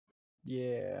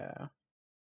Yeah.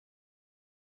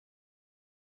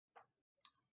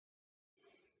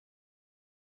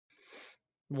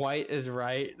 White is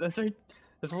right. That's right.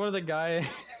 That's one of the guy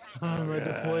on my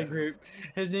deploy group.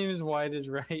 His name is White is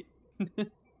right.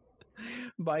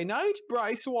 By night,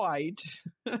 Bryce White.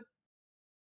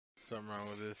 Something wrong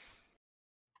with this.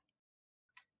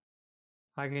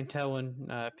 I can tell when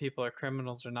people are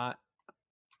criminals or not.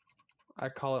 I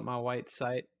call it my white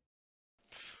sight.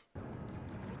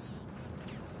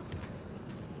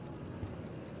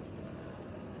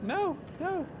 No,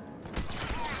 no.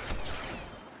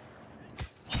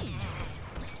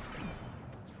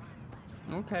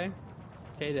 Okay.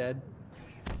 Okay, Dad.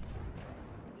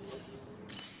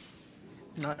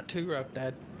 Not too rough,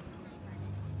 Dad.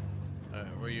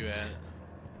 Where you at?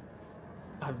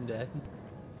 I'm dead.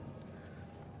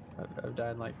 I've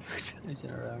died like 3 times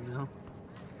in a row now.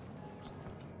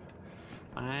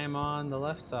 I'm on the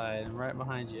left side. I'm right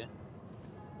behind you.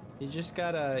 You just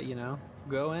gotta, you know,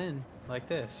 go in like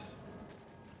this.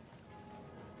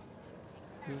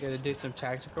 You gotta do some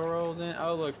tactical rolls in.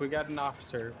 Oh look, we got an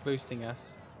officer boosting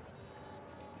us.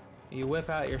 You whip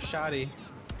out your shotty,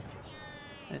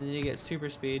 and then you get super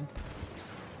speed.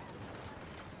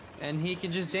 And he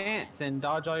can just dance and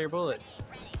dodge all your bullets.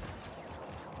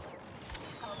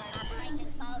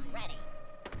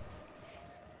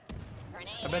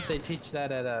 I bet they teach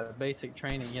that at basic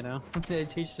training, you know? They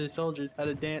teach the soldiers how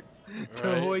to dance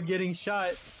to avoid getting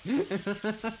shot.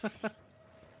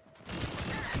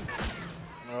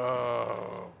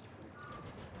 Oh.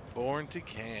 Born to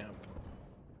camp.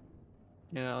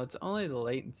 You know, it's only the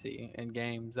latency in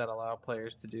games that allow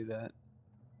players to do that.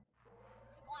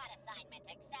 Squad assignment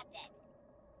accepted.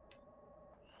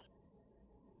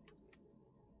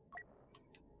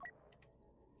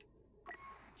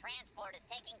 Transport is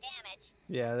taking damage.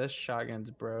 Yeah, this shotgun's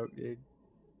broke, dude.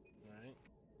 Right.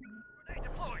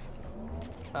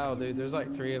 Oh, dude, there's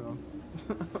like 3 of them.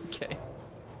 Okay.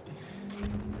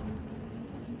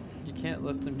 You can't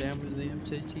let them damage the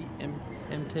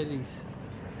M-titties.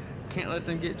 Can't let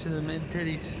them get to the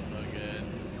mid-titties. Not good.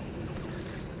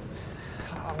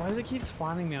 Oh, why does it keep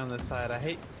spawning me on this side? I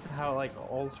hate how it like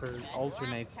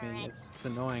alternates me. It's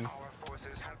annoying. Our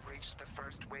forces have reached the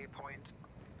first waypoint.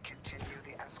 Continue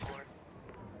the escort.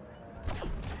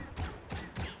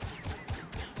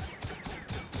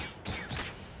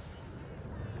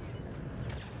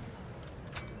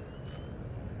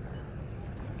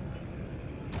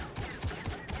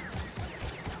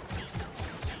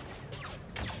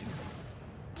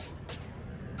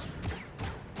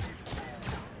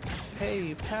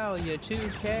 Hey, pal, you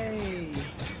 2K.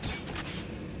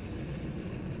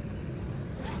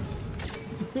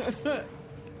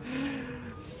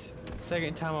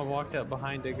 Second time I walked up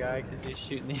behind a guy because he's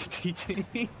shooting the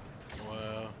FTT.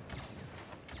 Wow.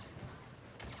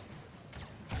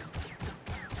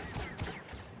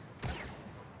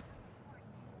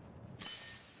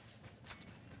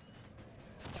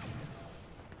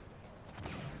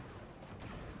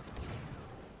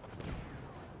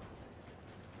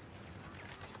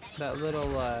 That little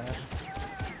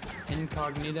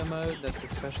incognito mode that the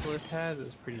specialist has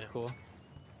is pretty cool.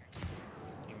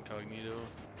 Incognito.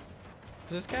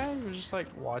 This guy was just like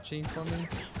watching for me.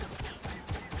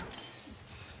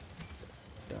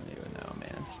 Don't even know,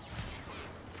 man.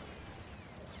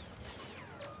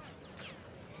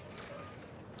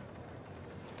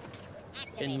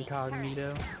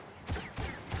 Incognito.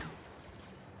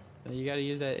 You gotta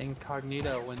use that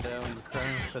incognito window in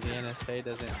Chrome so the NSA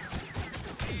doesn't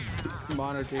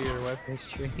monitor your web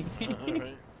history.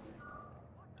 Alright.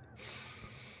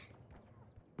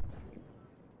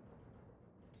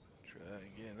 Try that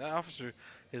again. That officer,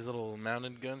 his little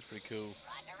mounted gun's pretty cool.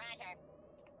 Roger, roger.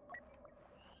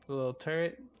 The little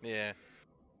turret. Yeah.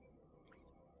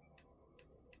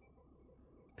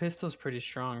 Pistol's pretty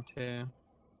strong too.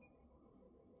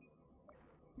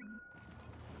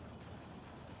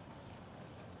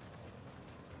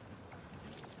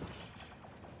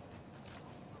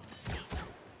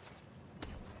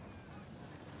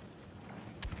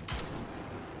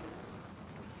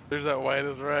 There's that White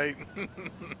is right.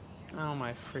 Oh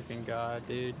my freaking god,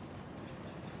 dude.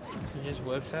 He just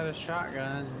whips out a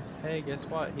shotgun and hey, guess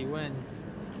what? He wins.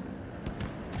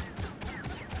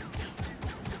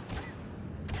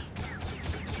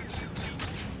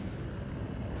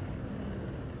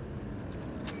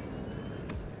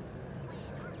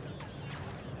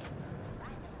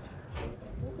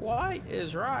 White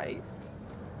is right.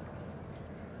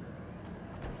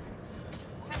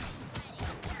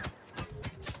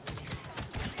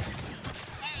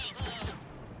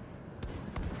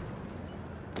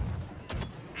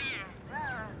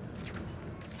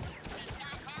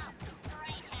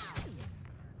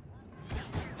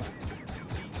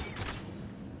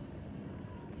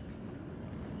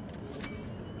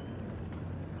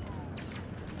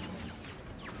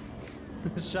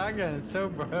 The shotgun is so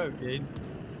broke, dude.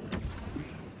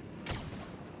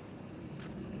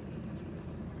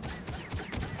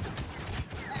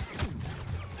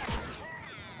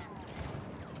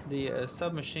 The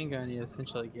submachine gun you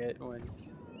essentially get when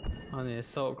on the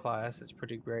assault class is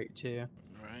pretty great too.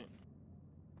 Right.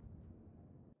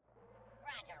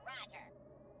 Roger, roger.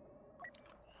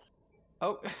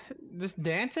 Oh, this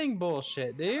dancing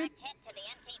bullshit, dude. Direct hit to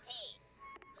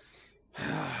the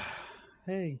MTT.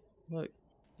 Hey, look.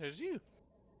 There's you.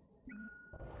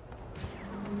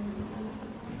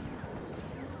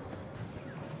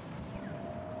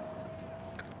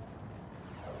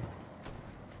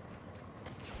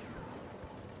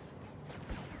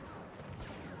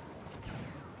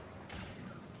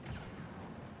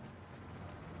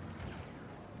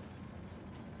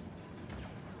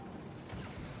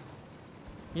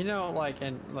 You know,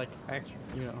 actually,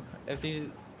 if these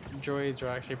droids are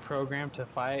actually programmed to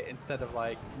fight instead of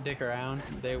like dick around,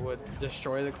 they would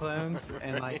destroy the clones,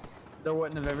 and like there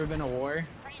wouldn't have ever been a war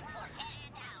Transport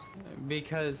heading down.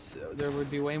 because there would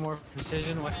be way more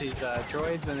precision with these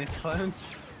droids than these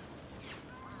clones.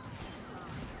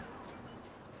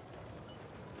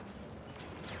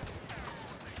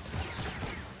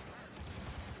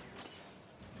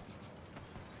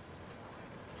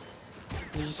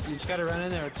 You just gotta run in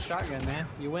there with the shotgun, man.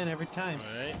 You win every time.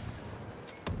 Alright.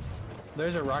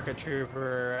 There's a rocket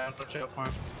trooper around. Watch out for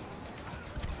him.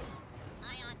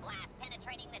 Ion blast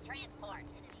penetrating the transport.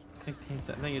 I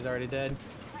think he's already dead.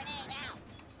 Grenade out.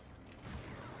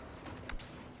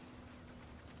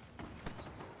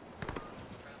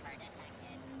 Trooper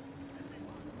detected.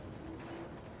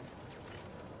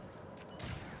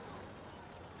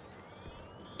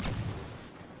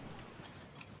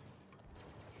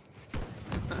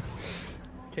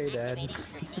 Okay, Dad. Activating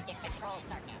strategic control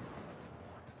circuits.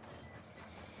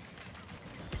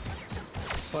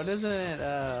 Why doesn't it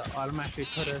automatically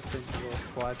put us in the little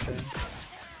squad thing?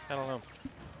 I don't know.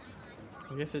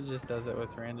 I guess it just does it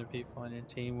with random people on your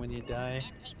team when you die.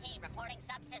 MTT reporting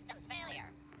subsystems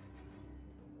failure.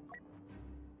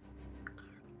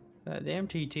 The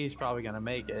MTT is probably gonna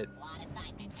make it, Squad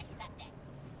assignment accepted.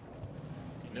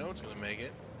 You know it's gonna make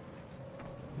it.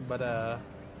 but are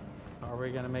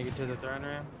we gonna make it to the throne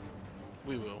room?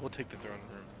 We will. We'll take the throne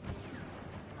room.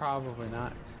 Probably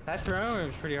not. That throne room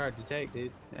is pretty hard to take,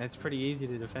 dude. It's pretty easy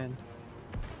to defend.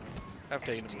 I've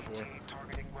taken it before. MTT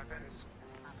targeting weapons.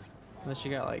 Unless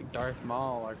you got like Darth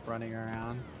Maul like running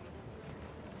around.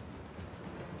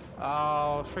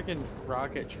 Oh, freaking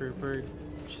rocket trooper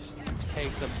just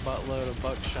takes a buttload of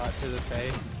buckshot to the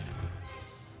face.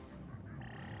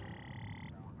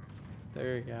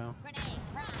 There you go. Grenade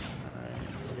prime. Alright,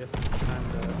 I guess it's time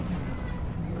to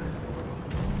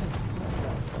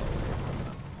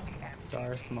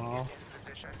Darth Maul.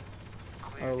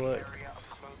 Oh, look.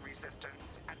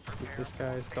 This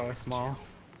guy is Darth Maul.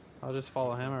 I'll just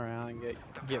follow him around and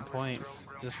get points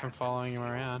just from following him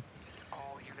around.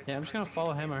 Yeah, I'm just gonna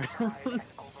follow him around.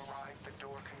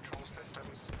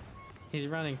 He's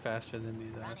running faster than me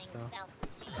though, Running so. stealth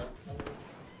routines.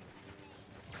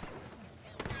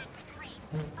 Do not retreat.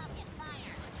 Focus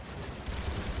fire.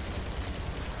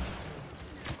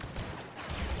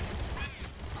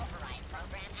 Override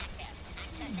program active.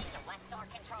 Accessing the west door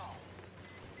controls.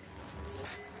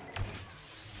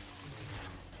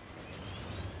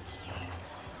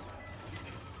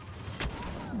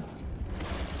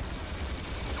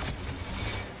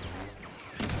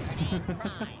 Grenade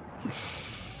prime.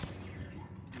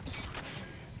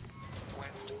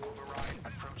 West override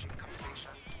approaching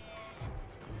completion.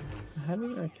 How do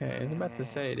you, okay, I was about to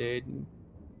say, dude.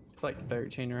 It's like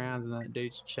 13 rounds in that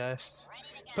dude's chest. Ready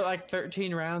to go. Put like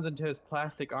 13 rounds into his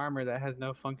plastic armor that has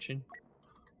no function.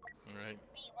 Alright.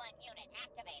 B1 unit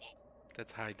activated.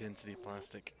 That's high density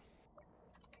plastic.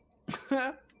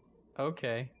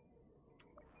 Okay.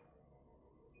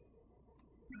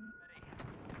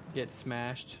 Get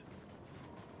smashed.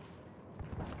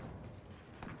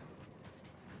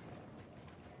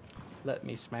 Let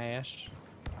me smash.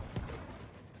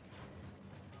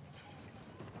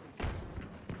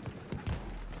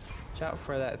 Watch out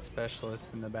for that specialist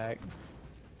in the back.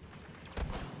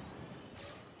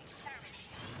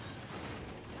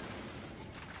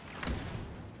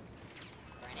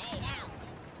 Grenade out.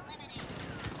 Eliminate.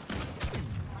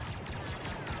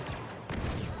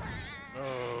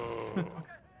 Oh.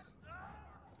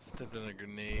 Stepped on a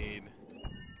grenade.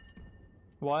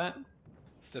 What?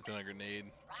 Stepped on a grenade.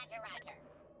 Roger, roger.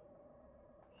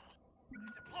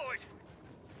 Deployed.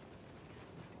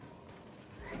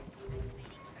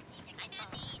 I'm at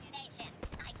the E station.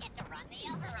 I get to run the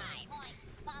override. Point.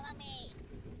 Follow me.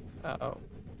 Uh-oh.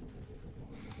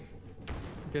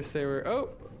 Guess they were. Oh!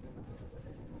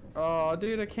 Oh,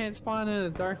 dude, I can't spawn in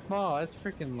as Darth Maul. That's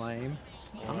freaking lame.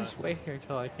 I'm Why? just wait here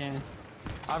till I can.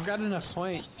 I've got enough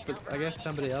points, but I guess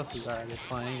somebody else is already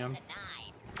playing them.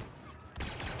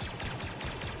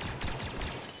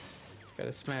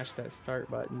 Gotta smash that start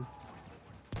button.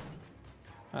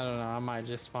 I don't know, I might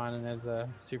just spawn in as a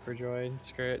Super Droid.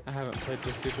 Screw it, I haven't played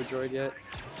with Super Droid yet.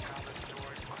 Palace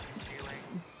doors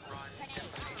unsealing. Run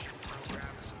decimation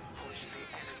programs. Push the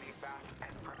enemy back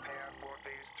and prepare for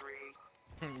phase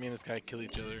 3. Me and this guy kill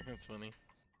each other. That's funny.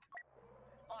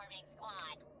 Forming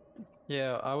squad.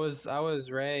 Yeah, I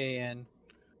was Ray and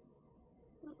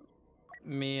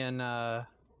me and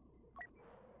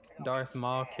Darth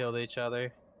Maul killed each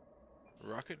other.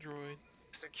 Rocket droid.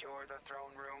 Secure the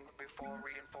throne room before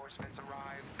reinforcements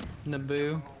arrive.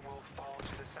 Naboo. Naboo will fall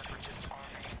to the Separatist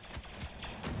army.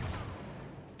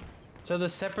 So the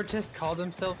Separatists call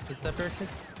themselves the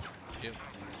Separatists? Yep.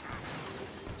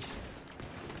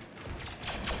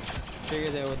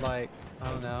 Figure they would like, I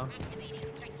don't know,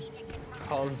 Activating strategic control.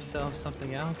 call themselves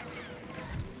something else.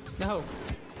 No.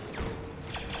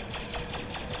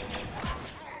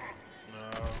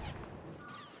 No.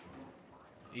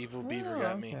 Evil Beaver Oh,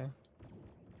 got me. okay.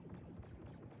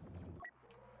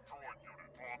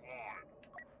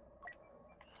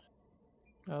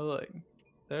 Oh look,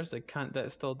 there's a cunt that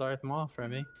stole Darth Maul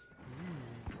from me.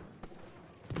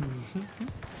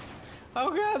 Oh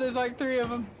god, there's like 3 of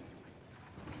them.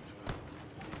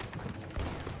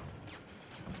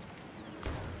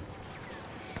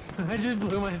 I just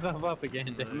blew myself up again,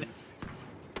 didn't it? Nice.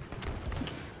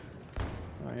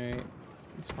 Alright,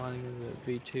 spawning as a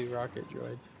V2 rocket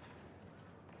droid.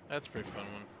 That's a pretty fun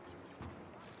one.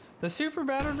 The super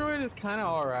battle droid is kind of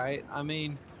alright. I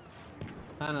mean,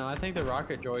 I don't know, I think the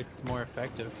rocket droid is more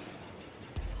effective.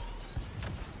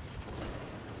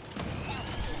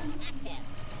 Active.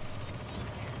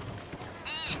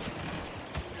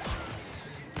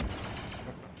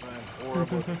 I'm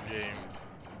horrible at this game.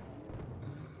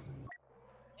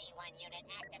 V1 unit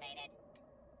activated.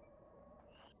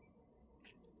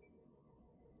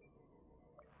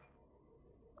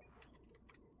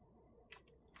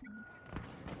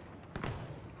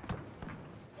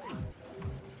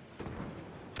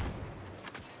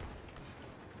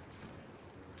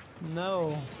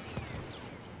 No.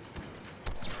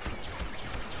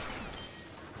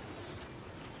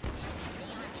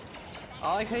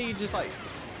 I like how you just like,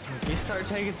 if you start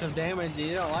taking some damage and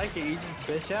you don't like it, you just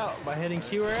bitch out by hitting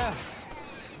Q or F.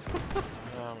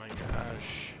 Oh my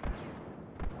gosh.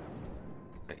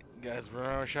 Hey, guys, we're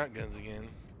on our shotguns again.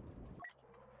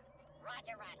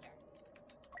 Roger, roger.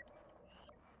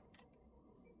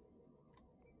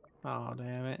 Oh,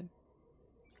 damn it.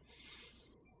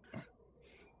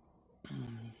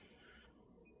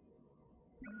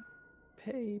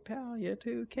 PayPal, you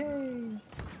 2K.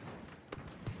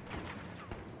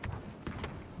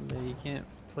 Yeah, you can't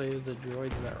play with the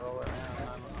droids that roll around. I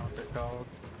don't know what they're called.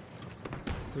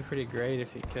 It'd be pretty great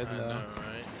if you could, I though. know,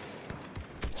 right?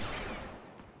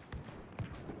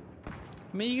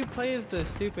 I mean, you could play as the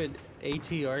stupid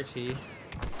ATRT.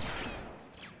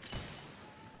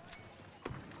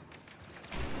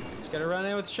 Just gotta run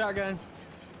in with a shotgun.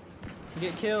 You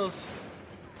get kills.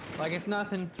 Like it's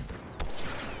nothing.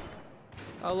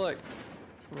 Oh look.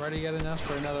 We've already got enough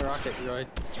for another rocket droid.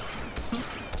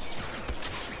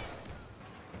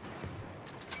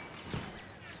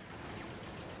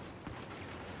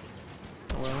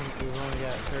 Well, we've only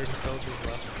got 30 soldiers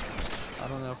left. I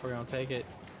don't know if we're gonna take it.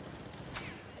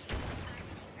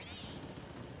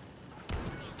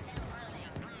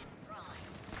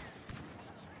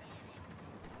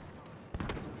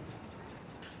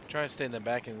 Try to stay in the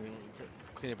back and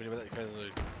clean up any of that because the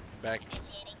back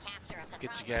Initiating capture of the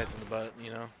get you throne guys in the butt,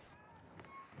 you know?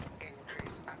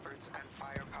 Increase efforts and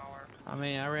firepower. I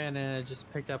mean, I ran in and just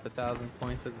picked up 1,000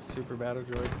 points as a super battle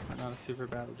droid. Not a super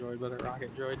battle droid, but a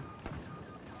rocket droid.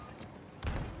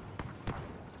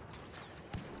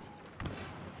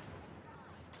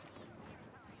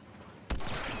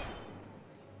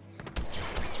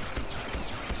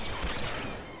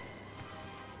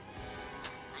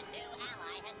 A new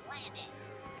ally has landed.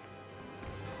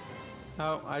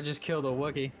 Oh, I just killed a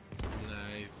Wookiee.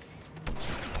 Nice.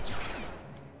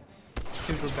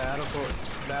 Super battle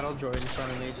droid in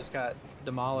front of me just got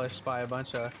demolished by a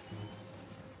bunch of.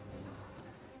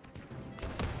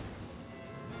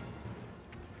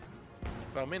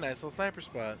 Found me a nice little sniper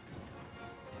spot.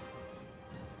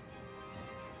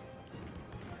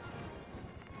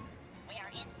 We are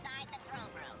inside the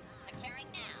throne room. Securing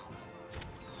now.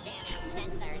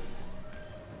 Jamming sensors.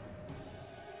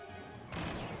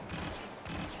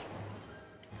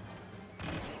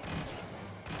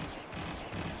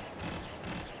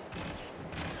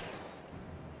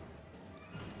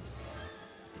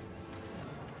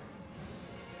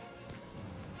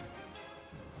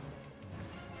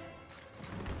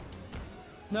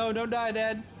 No, don't die,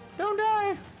 Dad. Don't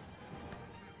die.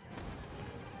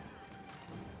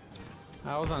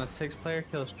 I was on a 6-player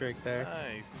kill streak there.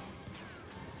 Nice.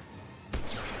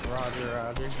 Roger,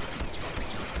 Roger.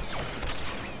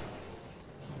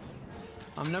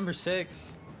 I'm number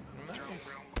 6. Nice. Drone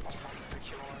room almost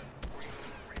secure.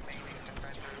 Remove remaining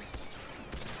defenders.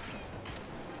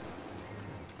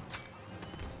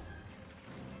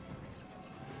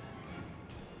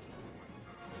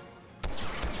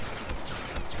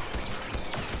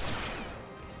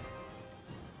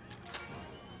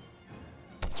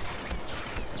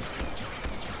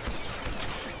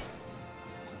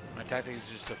 My tactic is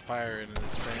just to fire into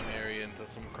the same area until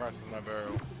someone crosses my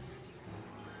barrel.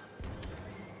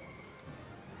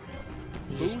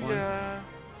 You just won. Booyah!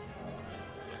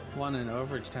 Won in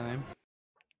overtime.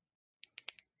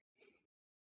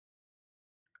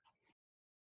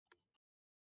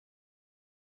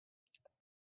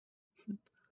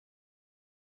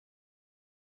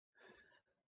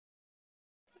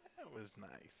 That was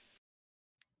nice.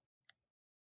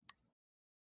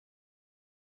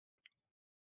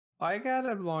 I got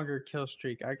a longer kill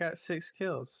streak. I got 6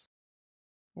 kills.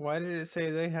 Why did it say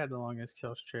they had the longest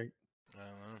kill streak? I don't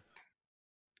know.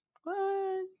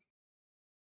 What?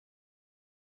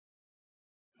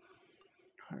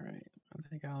 Alright, I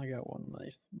think I only got one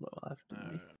life left in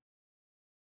me.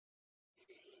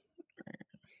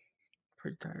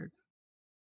 Pretty tired.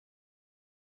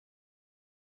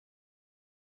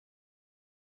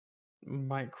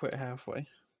 Might quit halfway.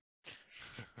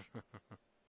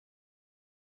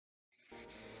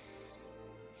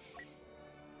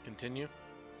 Continue.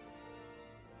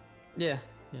 Yeah,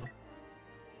 yeah.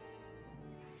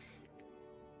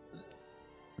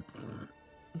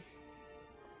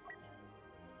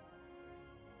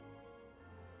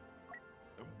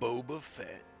 Boba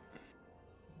Fett.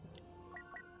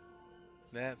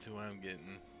 That's who I'm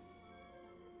getting.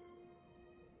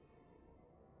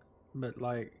 But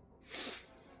like,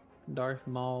 Darth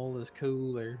Maul is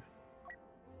cooler.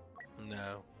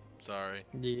 No, sorry.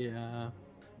 Yeah.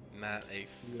 Not a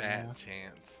fat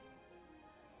chance.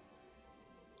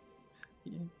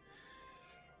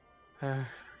 Yeah.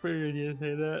 Figured you'd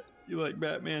say that. You like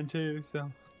Batman too,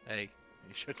 so. Hey,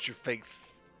 you shut your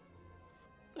face.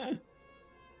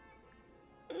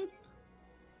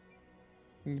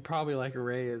 You probably like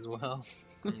Ray as well.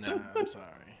 No, I'm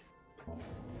sorry.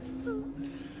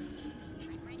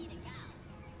 Ready to go.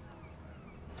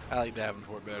 I like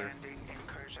Davenport better. Landing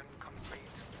incursion complete.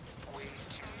 Wave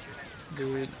 2 units.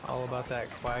 Dude, commence all about that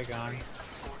assault. Qui-Gon.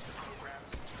 Escort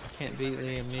programs. Can't beat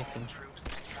Liam Neeson. Troops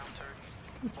encountered.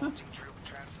 Multi-troop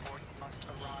transport must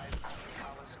arrive at the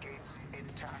palace gates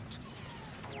intact.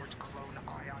 Thwart clone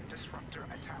ion disruptor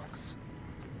attacks.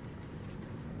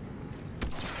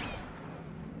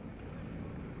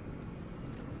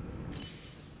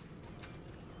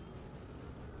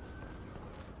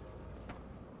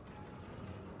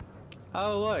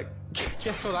 Oh look,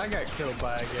 guess what I got killed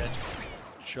by again?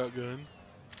 Shotgun.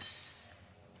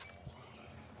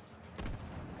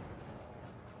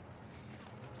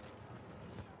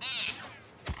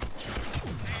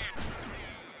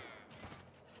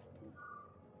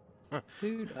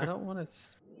 Dude, I don't want to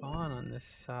spawn on this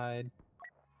side.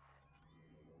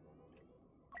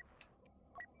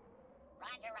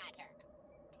 Roger, roger.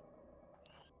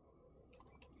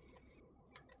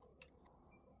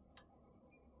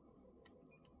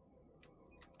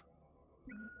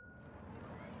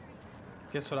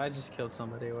 Guess what I just killed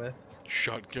somebody with?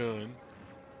 Shotgun.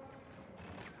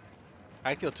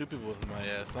 I killed 2 people with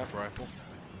my sniper rifle.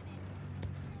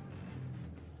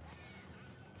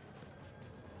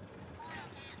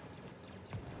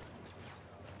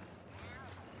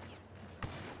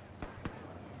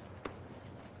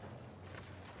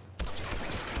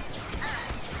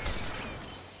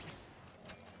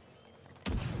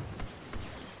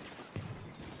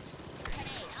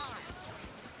 Grenade armed.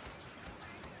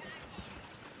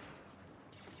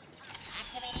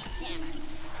 Activating jammer.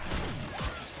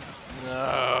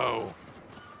 No.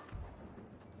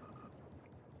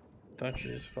 Don't you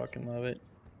just fucking love it?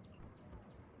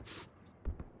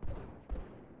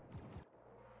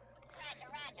 Roger,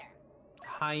 roger.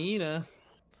 Hyena?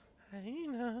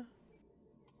 Hyena.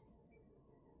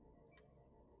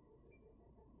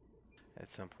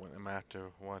 At some point, I'm gonna have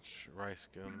to watch Rice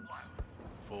Gum's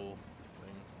full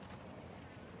thing.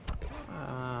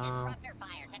 Disruptor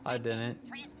fire I detected. didn't.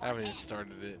 Transport I haven't even in.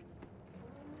 started it.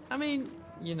 I mean,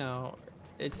 you know,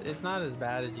 it's not as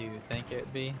bad as you think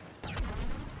it'd be.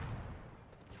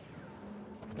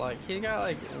 Like, he got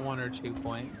like 1 or 2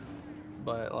 points,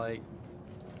 but like,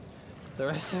 the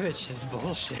rest of it's just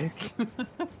bullshit.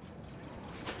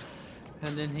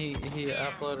 And then he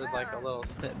uploaded like a little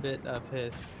snippet of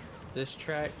his diss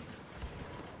track,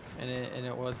 and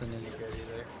it wasn't any good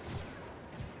either.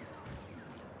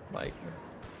 Like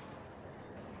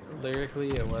lyrically,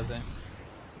 it wasn't.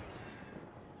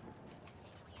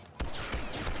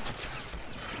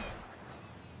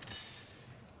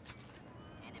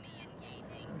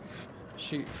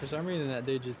 Shoot, for some reason that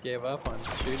dude just gave up on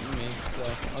shooting me, so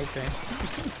okay.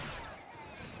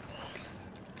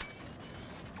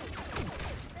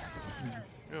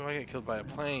 Oh, I get killed by a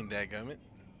plane, dadgummit.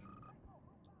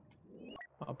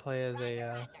 I'll play as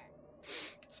a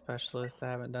specialist.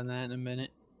 I haven't done that in a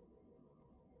minute.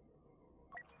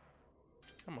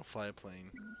 I'm gonna fly a plane.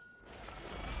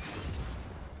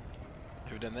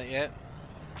 Have you done that yet?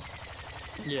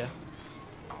 Yeah.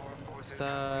 Our forces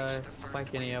have reached the It's first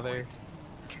like any other waypoint.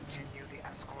 Continue the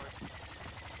escort.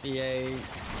 EA.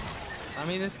 I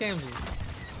mean, this game's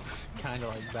kind of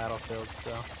like Battlefield,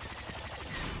 so.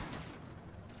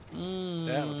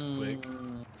 That was quick.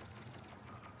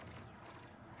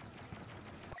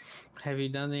 Have you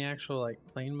done the actual like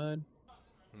plane mode?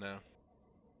 No.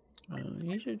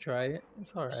 You should try it.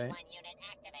 It's all right. P1 unit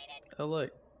activated. Oh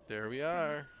look, There we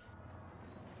are.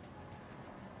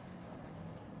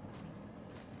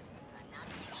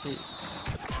 see,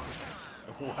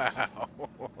 Wow. Oh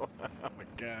my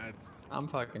god. I'm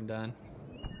fucking done.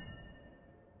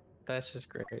 That's just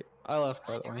great. I left,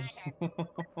 by the way.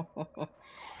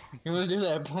 You wanna do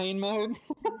that plane mode?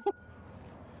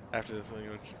 After this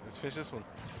one, let's finish this one.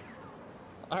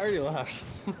 I already left.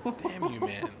 Damn you,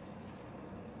 man.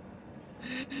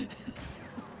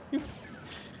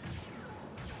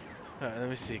 Alright, let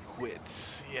me see.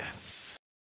 Quits. Yes.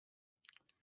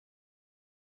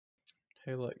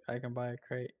 Hey, look, I can buy a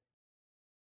crate.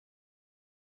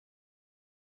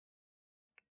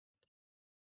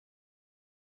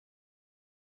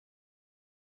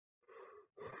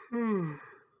 Oh.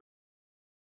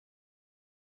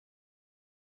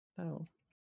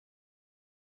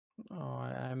 Oh,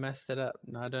 I messed it up.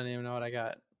 No, I don't even know what I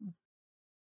got.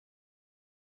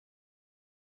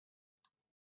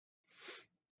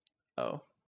 Oh.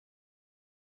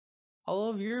 All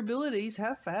of your abilities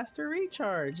have faster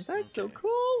recharge. That's so Okay.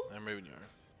 cool. I'm ready when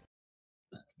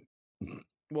you are.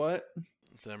 What?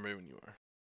 So I'm ready when you are.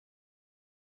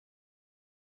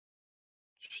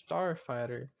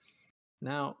 Starfighter.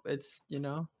 Now, it's, you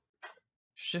know,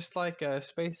 it's just like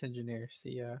Space Engineers,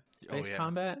 the space yeah.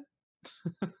 combat.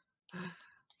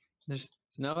 There's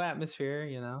no atmosphere,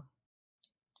 you know.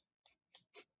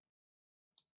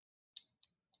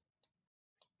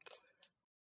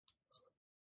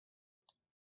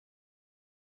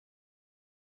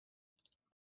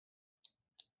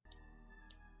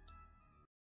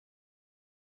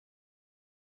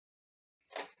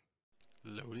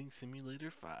 Loading Simulator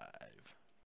 5.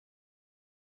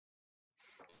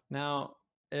 Now,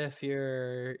 if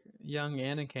you're young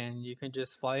Anakin, you can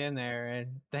just fly in there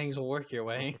and things will work your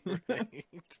way. Right.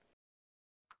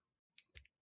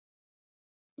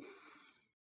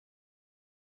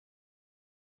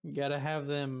 You gotta have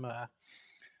them,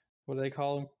 what do they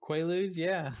call them? Quaaludes?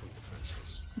 Yeah.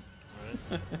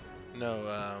 Right. No,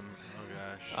 oh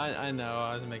gosh. I know,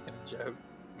 I was making a joke.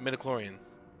 Midichlorian.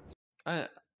 I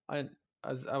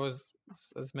was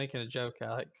making a joke,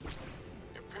 Alex.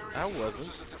 I wasn't.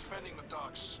 Cruisers are defending the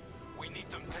docks. We need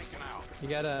them taken out. You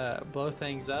gotta blow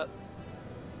things up.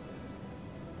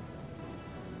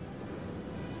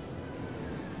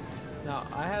 Now,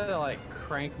 I had to like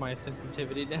crank my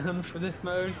sensitivity down for this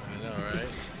mode I know, right?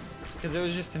 because it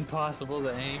was just impossible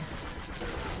to aim.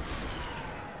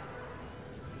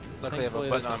 Luckily, I have a Thankfully,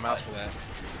 button there's on a mouse for that.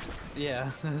 Yeah,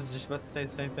 I was just about to say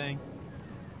the same thing.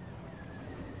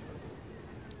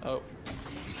 Oh,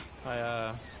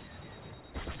 I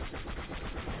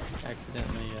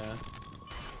accidentally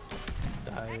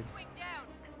died.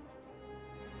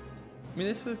 I mean,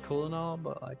 this is cool and all,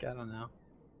 but like, I don't know.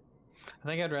 I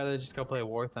think I'd rather just go play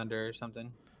War Thunder or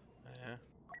something. Yeah.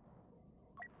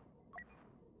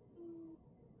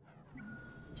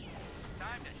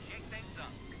 Time to shake things up.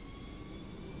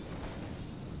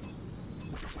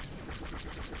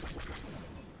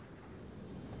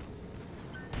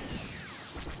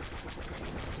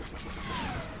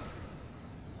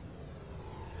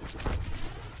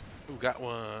 Ooh, got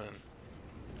one.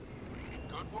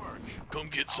 Good work. Come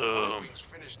get Our some. Wings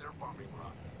finished their bombing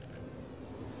run.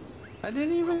 I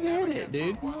didn't even Never get get it,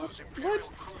 dude. through while those What? Imperial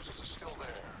cruisers are still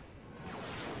there.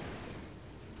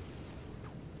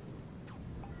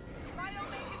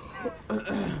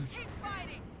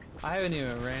 I haven't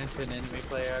even ran to an enemy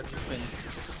player. I've just been,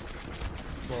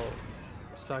 well,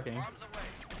 sucking. Bombs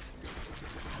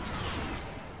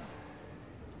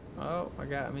away. Oh, I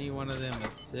got me one of them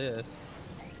assists.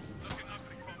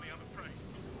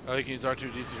 Oh, you can use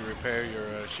R2D2 to repair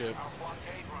your ship. Our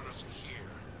blockade runners are here.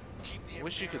 Keep the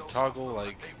Wish you could Imperials toggle, off them,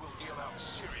 like- they will deal out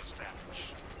serious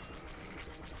damage.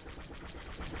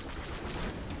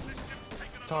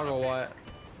 Toggle what?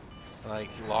 Like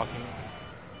locking.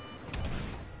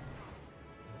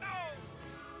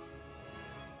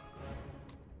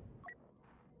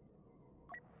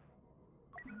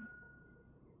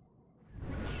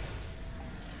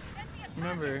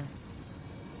 Remember,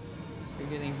 you're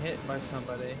getting hit by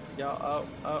somebody. Y'all,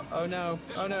 oh no,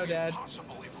 This oh will no, be Dad.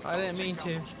 impossible if we I don't didn't mean take out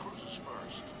to. those cruisers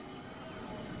first.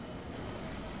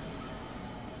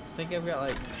 I think I've got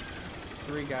like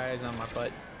 3 guys on my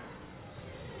butt.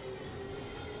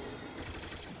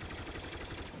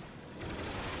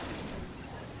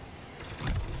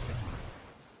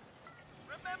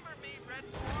 Remember me, Red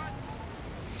Squad.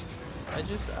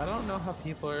 I don't know how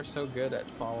people are so good at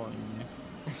following me.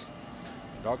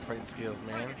 Dogfighting skills,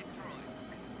 man.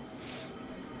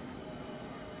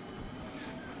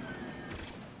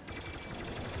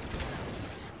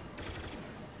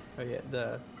 Oh yeah,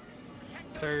 the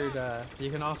third, you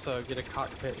can also get a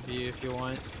cockpit view if you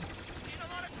want. Need a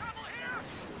lot of trouble here.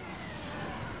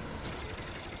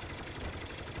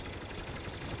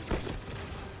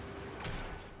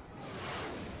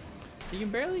 You can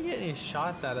barely get any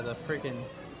shots out of the freaking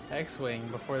X-Wing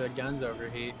before the guns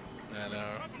overheat. I know.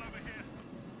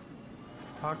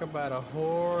 Talk about a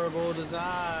horrible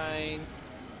design.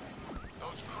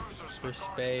 Those cruisers For are guarding the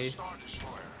space. Star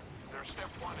Destroyer. They're step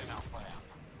 1 in our plan.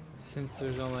 Since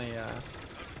there's only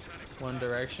one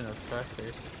direction of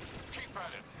thrusters. Keep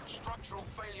at it. Structural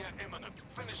failure imminent.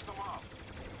 Finish them off.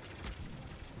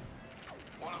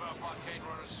 One of our blockade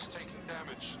runners is taking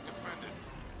damage. Defend it.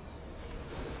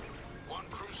 1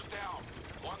 cruiser down.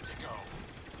 1 to go.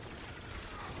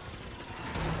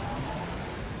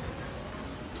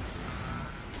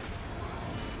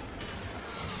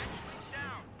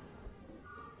 Down.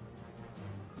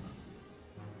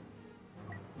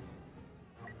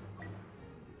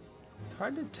 It's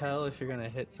hard to tell if you're gonna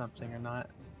hit something or not.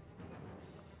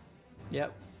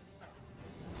 Yep.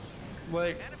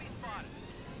 Like Enemy spotted.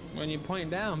 when you point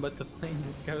down, but the plane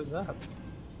just goes up.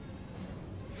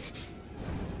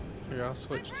 Here, I'll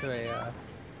switch to a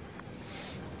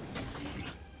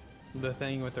the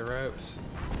thing with the ropes.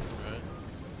 Right.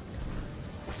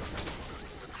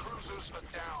 The cruisers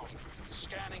are down.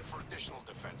 Scanning for additional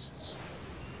defenses.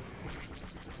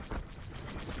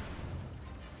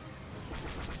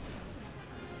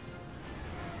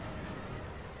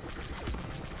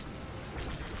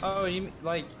 Oh, you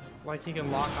like you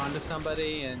can lock onto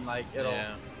somebody and like it'll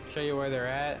Yeah. show you where they're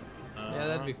at. Yeah,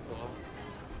 that'd be Uh-huh.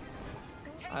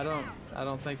 cool. I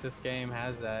don't think this game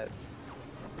has that.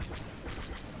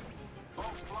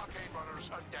 Both blockade runners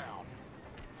are down.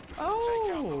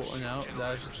 Oh no,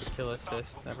 that was just a kill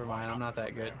assist. Never mind, I'm not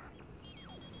that good.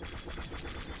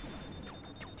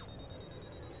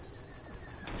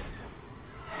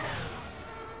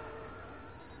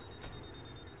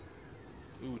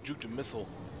 Ooh, juked a missile.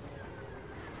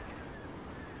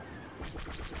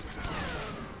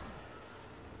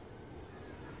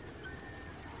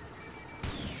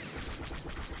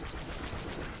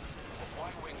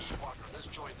 Y-wing squadron has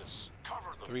joined us.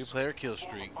 Cover them. 3-player kill Form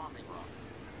a streak. bombing run.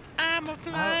 I'm a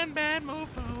flying bad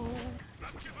mofo.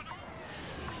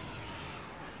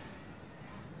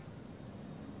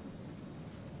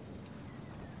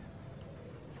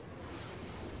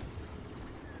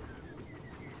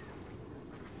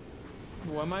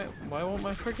 Why won't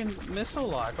my freaking missile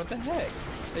lock? What the heck?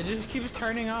 It just keeps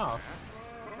turning off.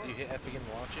 You hit F again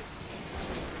to launch it?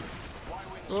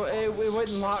 Y-wing Well, it squadron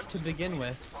wouldn't lock to successfully begin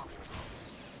with. bombing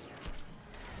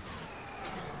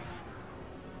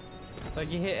run.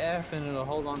 Like you hit F and it'll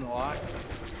hold on the lock.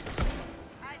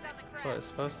 That's what it's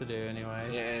supposed to do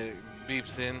anyways. Yeah, it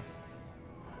beeps in.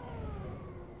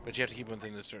 But you have to keep it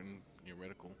within a certain your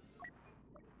reticle.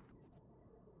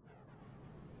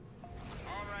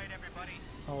 All right, everybody.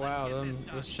 Oh wow,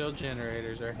 those shield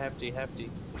generators are hefty.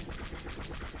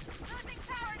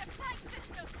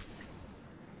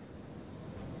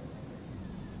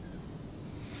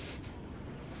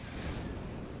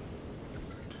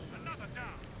 Another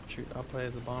down. Shoot, I'll play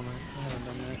as a bomber. I haven't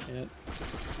done that yet. I'm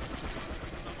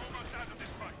almost out of this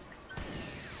fight.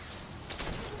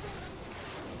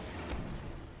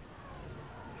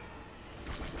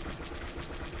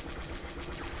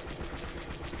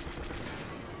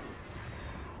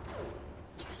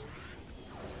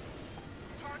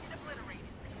 Target obliterated.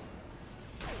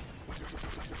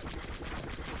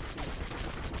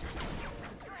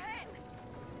 Your head.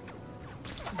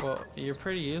 Well, you're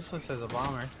pretty useless as a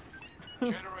bomber.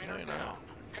 Generator I know. down.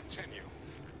 Continue.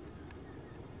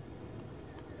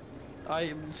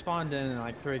 I spawned in and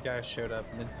like 3 guys showed up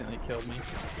and instantly killed me.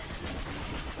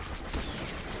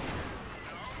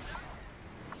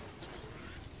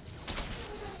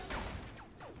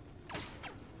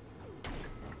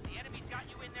 The enemy's got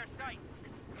you in their sights.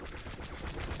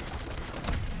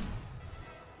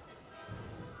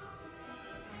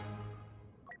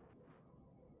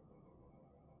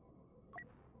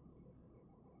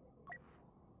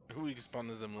 Who we can spawn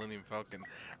as the Millennium Falcon?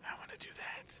 I want to do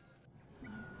that.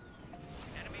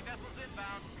 Enemy vessels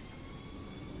inbound.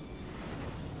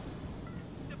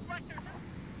 Deflector.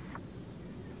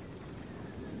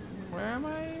 Where am I?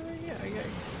 I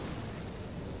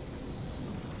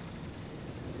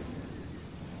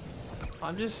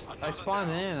Another spawn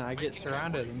down. in and I get Making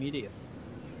surrounded headway. immediately.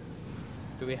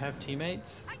 Do we have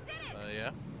teammates? I did it! Yeah.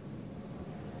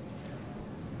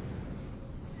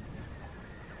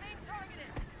 Remain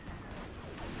targeted!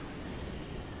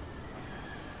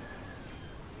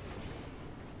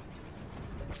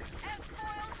 Head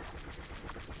foiled!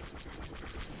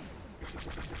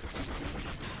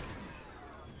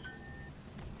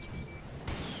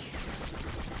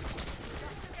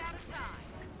 Just out of time.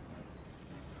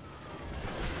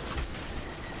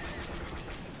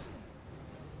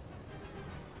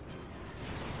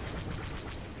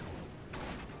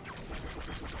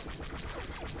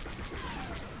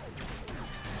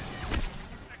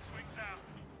 X-wing down.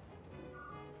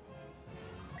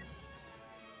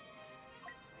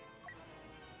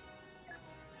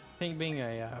 I think being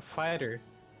a fighter,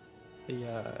 the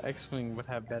X-Wing would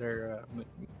have better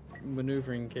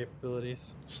maneuvering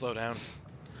capabilities. Slow down.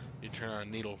 You turn on a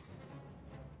needle.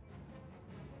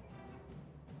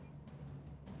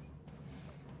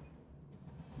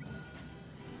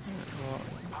 Well,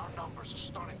 Our numbers are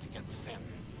starting to get thin.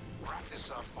 Wrap this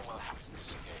up or we'll have to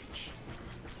disengage.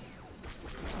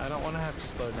 I don't want to have to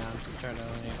slow down to turn on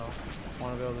the needle. I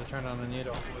want to be able to turn on the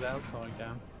needle without slowing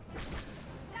down.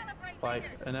 Celebrate Like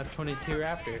later. an F-22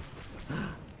 Raptor.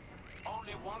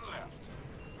 Only one left.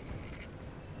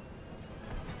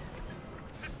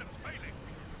 Systems failing.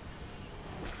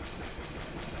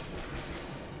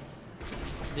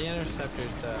 The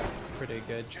Interceptor's pretty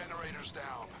good. Generators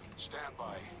down. Stand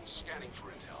by. Scanning for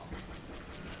intel.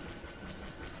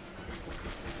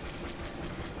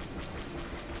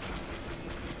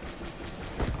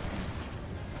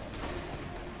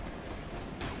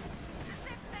 Your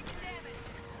ship's taking damage.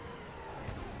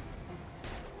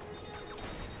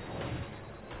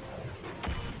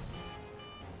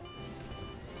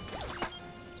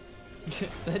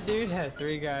 That dude had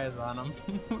 3 guys on him.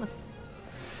 Not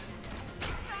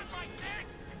like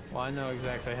this. Well, I know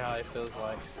exactly how he feels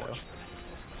like, so.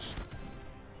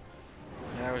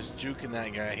 I was juking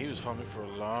that guy. He was following me for a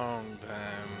long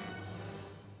time.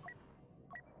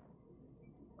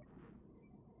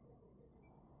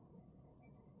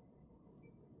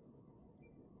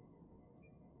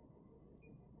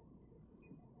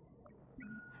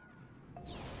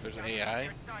 There's an AI.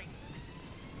 Their sights.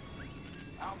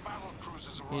 Our battle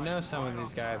cruisers are You know right some of on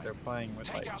these guys time. are playing with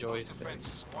Take like out those joysticks.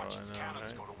 defenses. Watch Oh, I its know,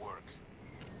 cannons right? go to work.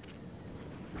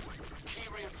 Key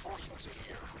reinforcements are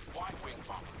here. Y-wing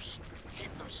bombers.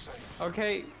 Keep them safe.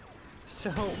 Okay,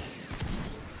 so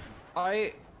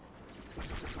I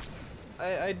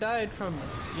died from,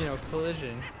 you know,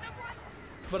 collision,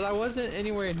 but I wasn't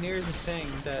anywhere near the thing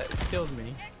that killed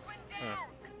me. X-wing Huh. down.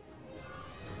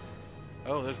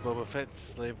 Oh, there's Boba Fett,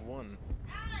 Slave 1.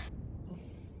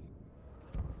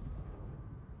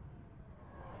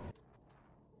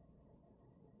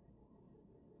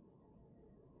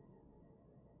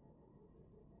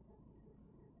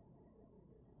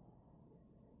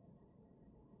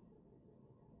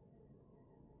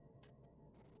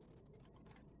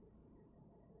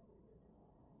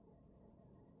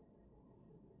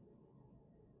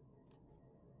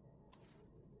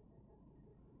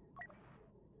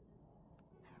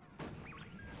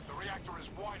 The reactor is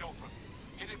wide open.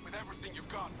 Hit it with everything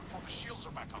you've got before the shields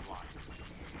are back online.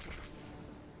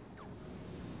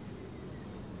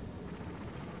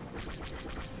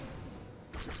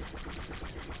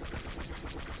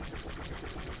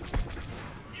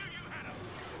 You had him.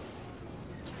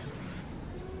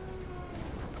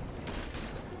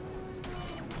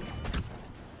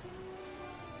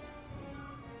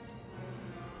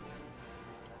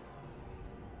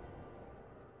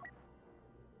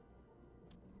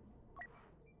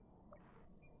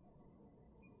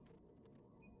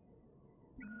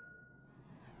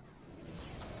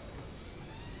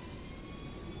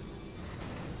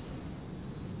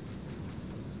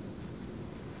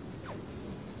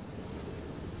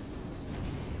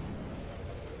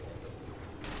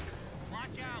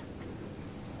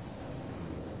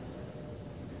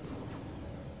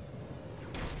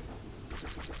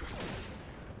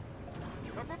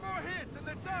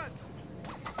 done!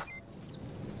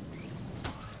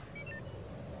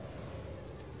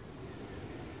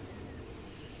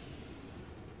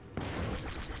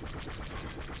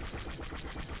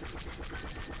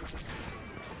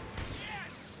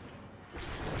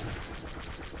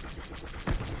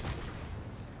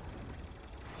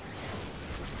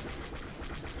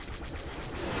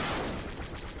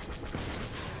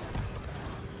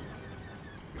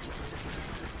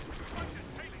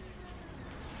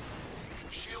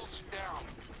 Shields down.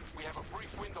 We have a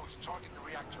brief window to target the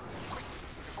reactor. Quickly,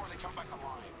 before they come back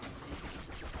online.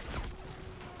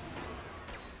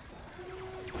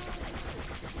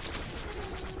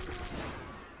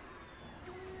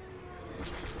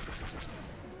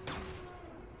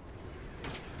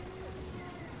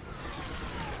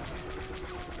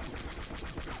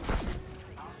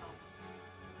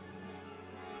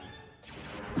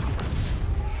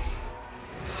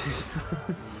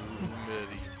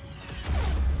 Many.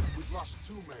 We've lost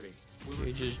too many. We He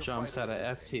retreat just to jumps fight out of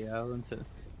again. FTL into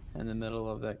in the middle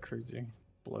of that cruiser,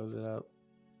 blows it up.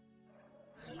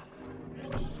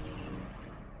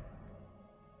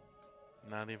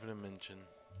 Not even a mention.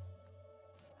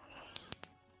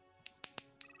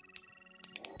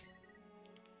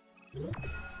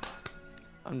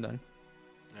 I'm done.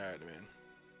 Alright, man.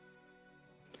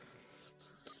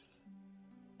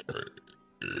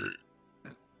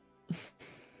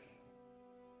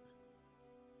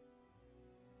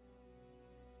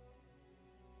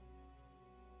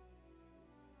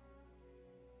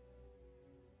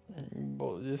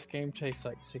 Well, this game takes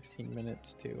like 16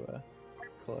 minutes to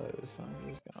close, so I'm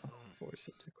just gonna force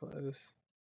it to close.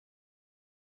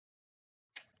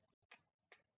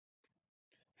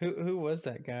 Who was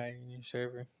that guy in your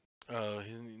server?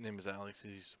 His name is Alex. He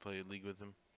used to play League with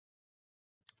him.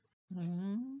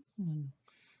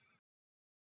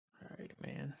 Alright,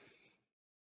 man.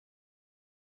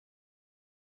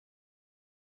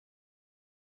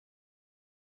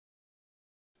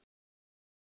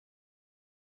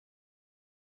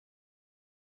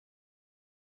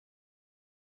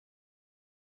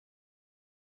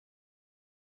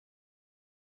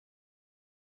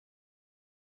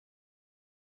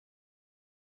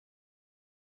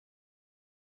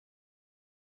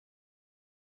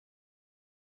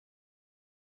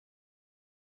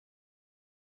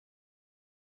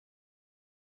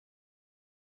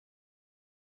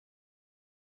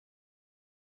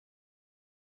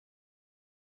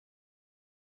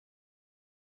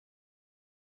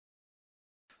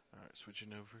 Alright,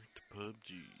 switching over to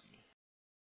PUBG.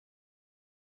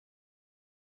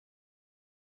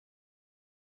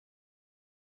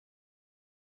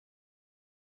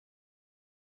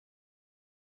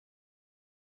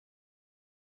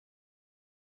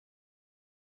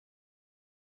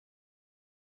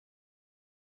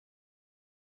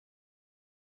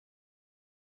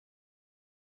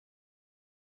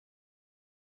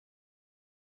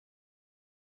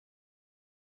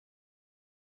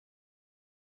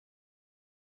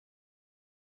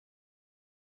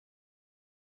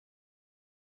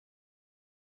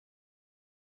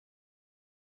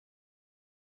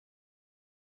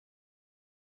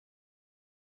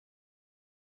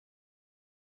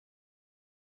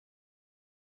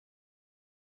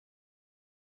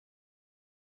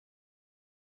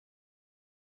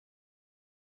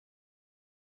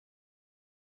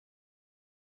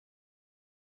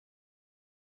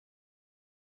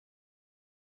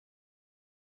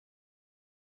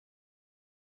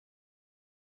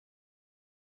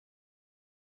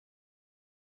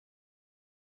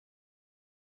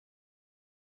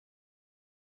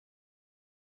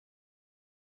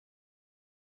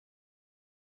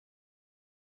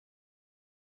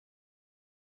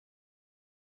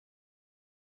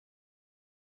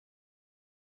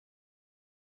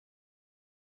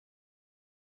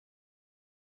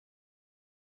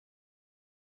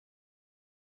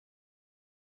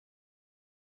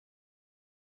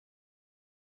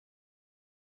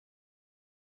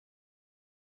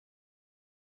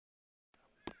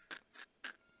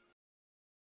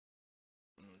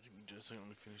 Give me just a second, let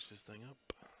me finish this thing up.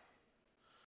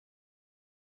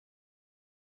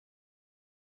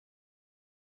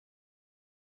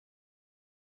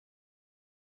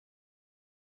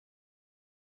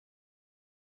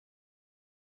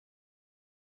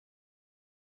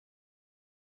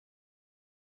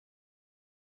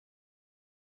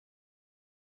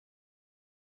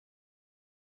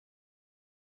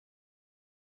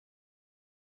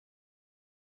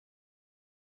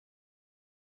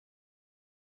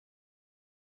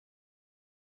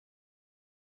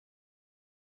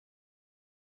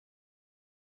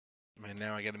 Man,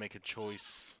 now I gotta make a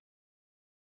choice.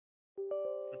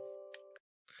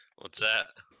 What's that?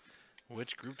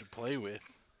 Which group to play with?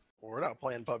 We're not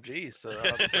playing PUBG, so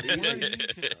that'll be pretty easy.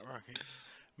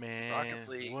 Man, Rocket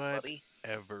League, buddy.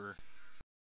 whatever.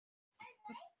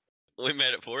 We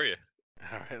made it for you.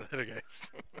 Alright, later,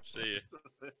 guys. See ya.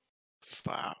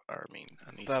 I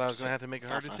need Thought I some was gonna have to make a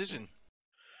hard 556. decision.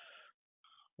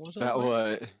 What's About up, man?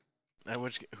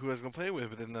 what? Who I was gonna play with,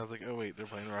 but then I was like, oh wait, they're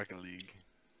playing Rocket League.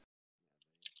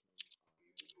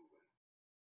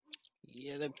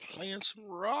 Yeah, they're playing some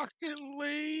Rocket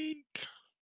League.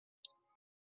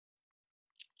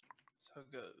 So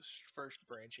it goes first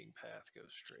branching path goes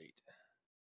straight.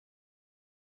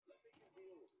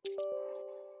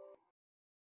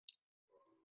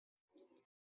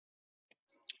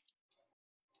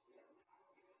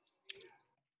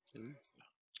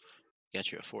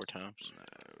 Got you at 4 times. No,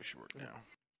 we should work now.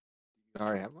 You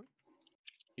already have one?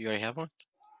 You already have one?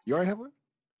 You already have one?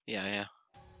 Yeah, yeah.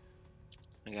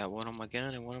 I got one on my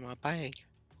gun and one on my bag.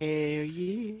 Hell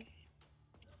yeah.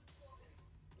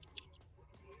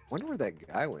 Wonder where that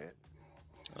guy went.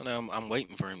 I know, I'm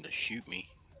waiting for him to shoot me.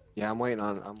 Yeah, I'm waiting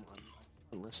on. I'm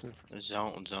listening for. The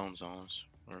zones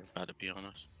are about to be on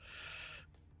us.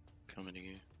 Coming to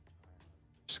you.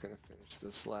 Just gonna finish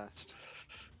this last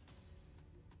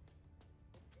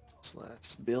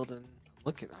building.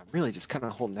 I'm really just kind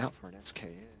of holding out for an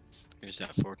SKS. Here's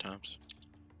that 4 times.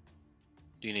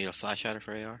 Do you need a flash hider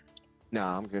for AR? No,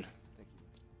 I'm good. Thank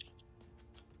you.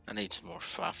 I need some more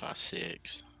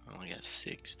 5.56. I only got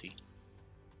 60.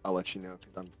 I'll let you know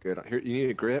because I'm good. Here, you need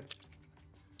a grip?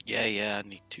 Yeah, yeah, I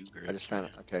need 2 grips. I just found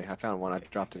it. Okay, I found one. I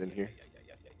dropped it in here.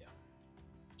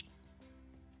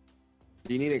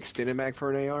 Do you need an extended mag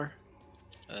for an AR?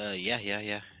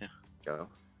 Yeah. Go.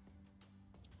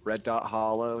 Red dot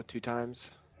hollow 2 times.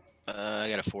 I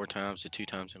got a 4 times, a 2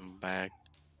 times in my bag.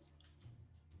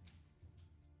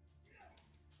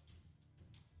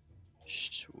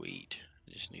 Sweet.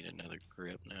 I just need another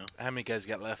grip now. How many guys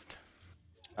got left?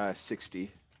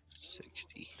 60.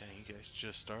 60. Dang, you guys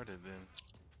just started then.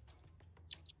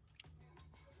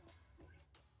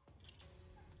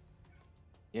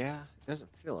 Yeah, it doesn't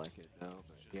feel like it though.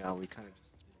 But yeah, we kind of just.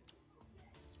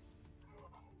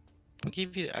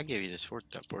 I gave you this 4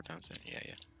 times then.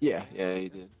 Yeah. Yeah, you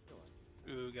did.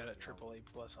 Ooh, got a AAA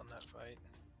plus on that fight.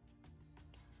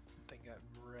 Thing got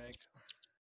wrecked.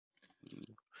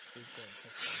 Big thing,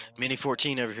 Mini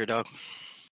 14 over here, dog.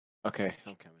 Okay,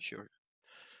 I'm coming. Sure.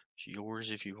 It's yours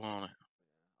if you want it.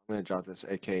 I'm gonna drop this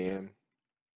AKM.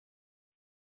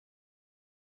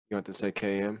 You want this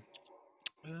AKM?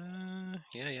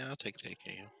 Yeah, I'll take the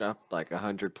AKM. Drop like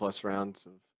 100+ rounds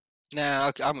of.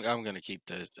 Nah, I'm gonna keep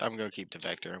the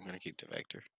Vector.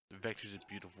 The Vector's a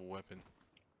beautiful weapon.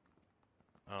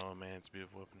 Oh man, it's a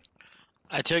beautiful weapon.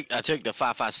 I took the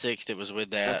 5.56 that was with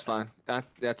that. That's fine.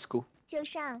 That's cool. 就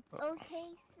上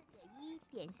OK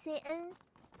 4.1.cn，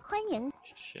欢迎。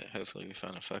 Shit, hopefully we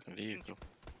find a fucking vehicle.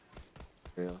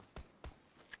 Yeah.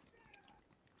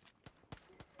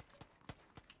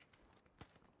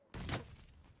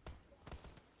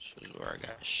 This is where I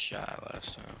got shot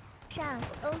last time. 上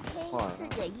OK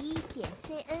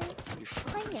 4.1.cn，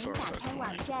欢迎打开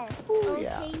网站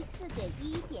OK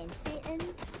 4.1.cn，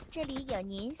这里有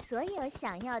您所有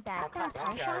想要的大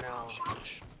逃杀。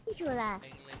记住了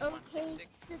 ，OK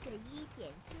 4.1.cn。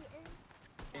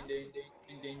叮叮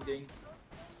叮叮叮。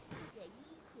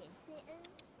 4.1.cn，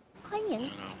欢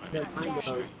迎网站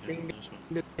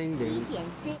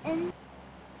1.cn，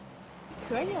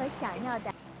所有想要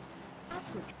的阿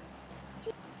辅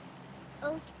助。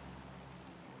OK。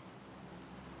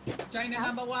 China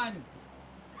number 1.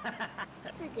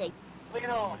 4个。 The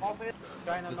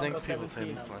things people say in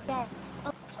these plans.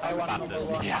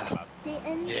 Yeah.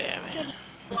 Yeah,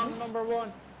 man. Number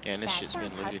 1. Yeah, and this shit's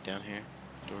been looted down here.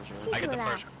 Doors are I open. got the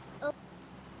first one.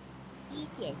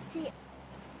 1.4，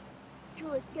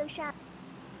住就上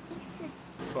4。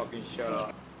 Fucking shut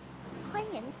up. 欢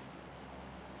迎。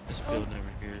 This building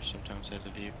over here sometimes has a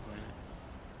vehicle in it.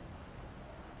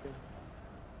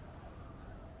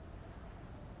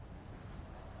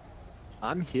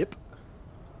 I'm hip.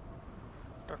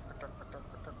 I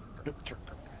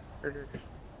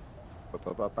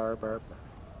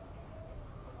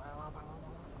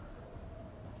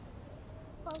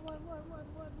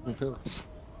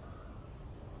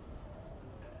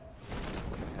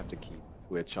have to keep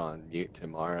Twitch on mute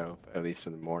tomorrow, at least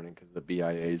in the morning, because the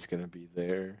BIA is gonna be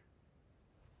there.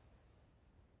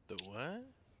 The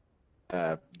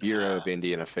what? Bureau of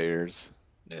Indian Affairs.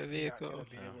 No vehicle.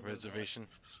 Reservation.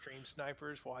 Stream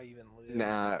snipers. Why even live?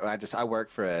 Nah, I work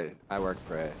for a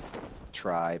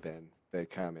tribe, and they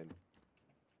come and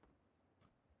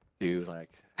do like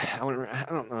I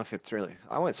don't know if it's really.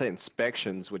 I wouldn't say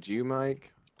inspections. Would you,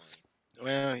 Mike?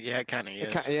 Well, yeah, it kind of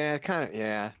is. Yeah, kind of.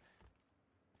 Yeah.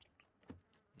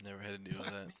 Never had to deal with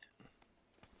that.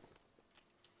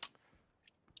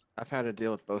 I've had to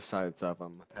deal with both sides of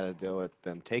them. I've had to deal with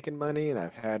them taking money, and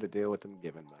I've had to deal with them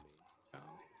giving money. So,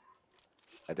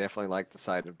 I definitely like the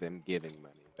side of them giving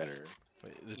money better.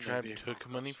 Wait, the tribe took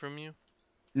money from you?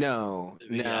 No,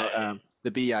 The BIA.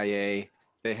 the BIA.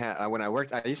 They had when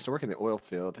I used to work in the oil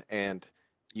field, and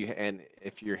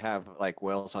if you have like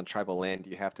wells on tribal land,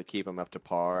 you have to keep them up to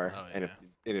par, Oh, and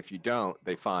if you don't,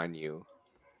 they fine you.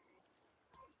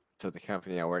 So the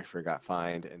company I worked for got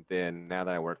fined, and then now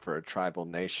that I work for a tribal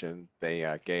nation, they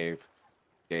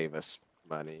gave us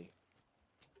money.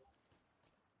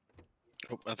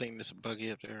 Oh, I think there's a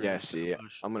buggy up there. Yeah, I see it.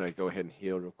 I'm gonna go ahead and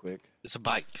heal real quick. It's a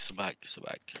bike. It's a bike. It's a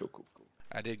bike. Cool, cool, cool.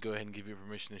 I did go ahead and give you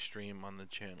permission to stream on the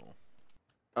channel.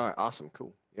 All right, awesome,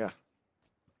 cool, yeah.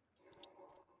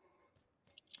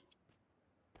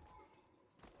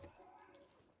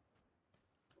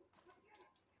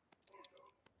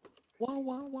 Wow,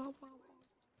 wow, wow, wow.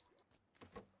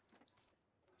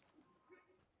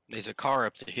 There's a car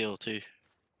up the hill too.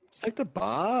 It's like the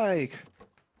bike.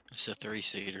 It's a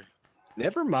 3-seater.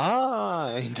 Never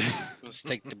mind. Let's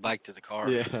take the bike to the car.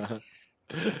 Yeah.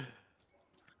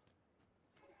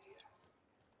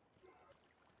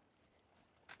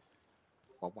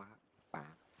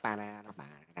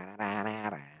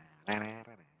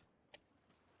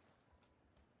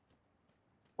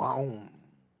 Wow.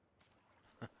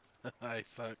 I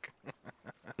suck.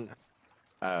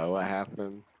 What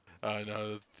happened?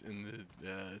 No, it's in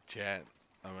the chat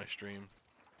on my stream.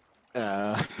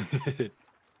 Uh,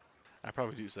 I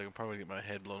probably do, so I can probably get my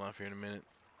head blown off here in a minute.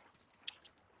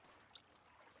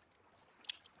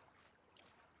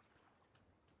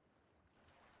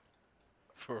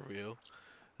 For real?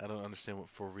 I don't understand what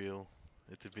for real.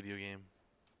 It's a video game.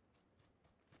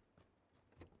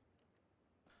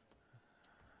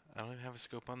 I don't even have a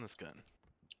scope on this gun.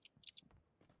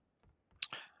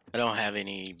 I don't have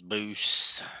any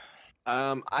boosts.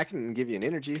 I can give you an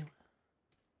energy.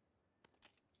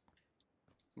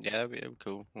 Yeah, that'd be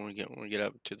cool when we get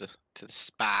up to the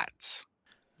spots.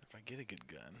 If I get a good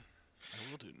gun,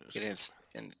 I will do no Get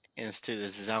into the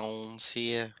zones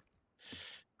here.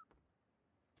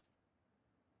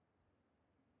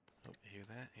 Oh, hear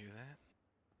that? Hear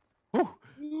that?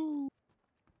 Woo!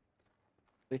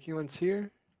 Think anyone's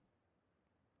here?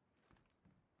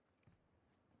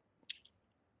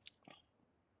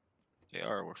 They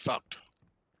are. We're fucked.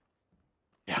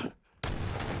 Yeah. We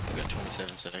got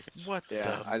 27 seconds. What?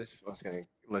 Yeah, the? I just was gonna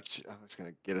I was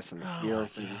gonna get us some Oh heals,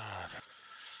 my maybe God.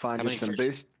 find How us many some first-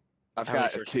 boost. I've How many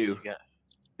got first two. aids you got?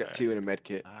 Got two in a med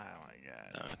kit. Oh my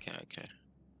God. Okay, okay.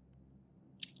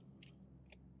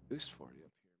 Boost for you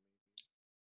up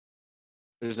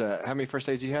here. There's how many first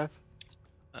aids do you have?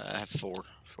 I have four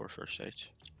first aids.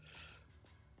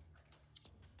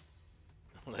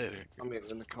 Later. I'm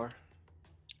in the car.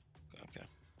 Okay.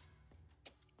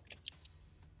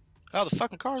 Oh, the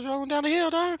fucking car's rolling down the hill,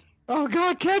 dog. Oh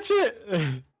God, catch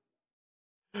it!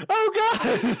 Oh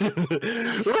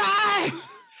God! Right!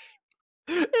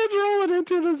 It's rolling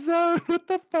into the zone. What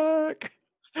the fuck?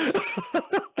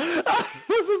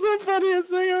 This is the funniest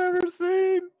thing I've ever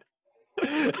seen.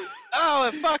 Oh,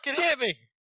 it fucking hit me.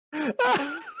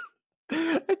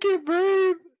 I can't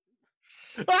breathe.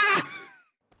 Ah!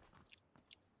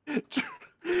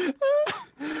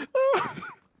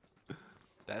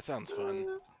 That sounds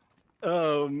fun.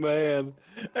 Oh man,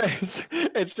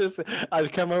 it's just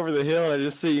I'd come over the hill and I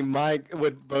just see Mike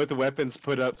with both weapons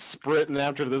put up, sprinting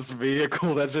after this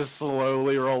vehicle that's just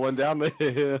slowly rolling down the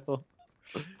hill.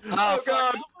 Oh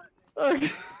God! Okay.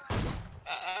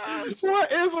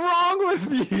 What is wrong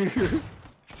with you?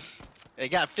 They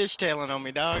got fishtailing on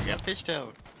me, dog. Got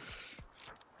fishtailing.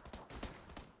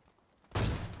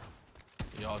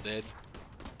 Y'all dead?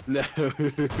 No.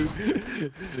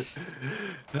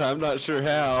 I'm not sure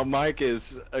how. Mike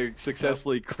is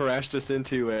successfully crashed us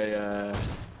into a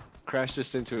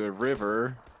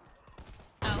river.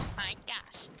 Oh my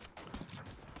gosh.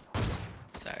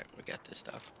 Sorry, we got this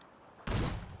stuff.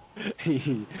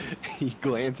 He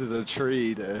glances a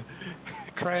tree to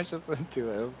crash us into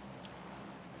him.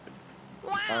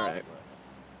 Wow. All right.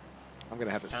 I'm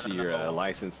gonna have to see your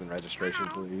license and registration,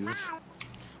 please.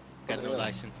 Got no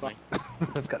license, Mike.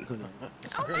 I've got no license.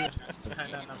 Oh my.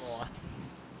 China number one.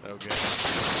 Okay.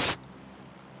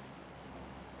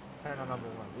 China number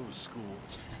one. Ooh, school.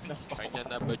 China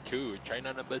number two.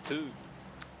 China number two.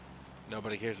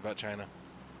 Nobody cares about China.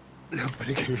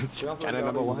 Nobody cares. China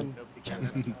number one. China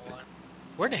number one.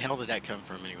 Where the hell did that come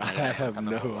from anyway? I have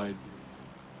no idea.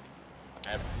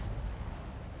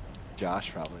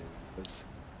 Josh probably was.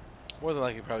 More than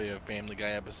likely, probably a Family Guy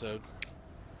episode.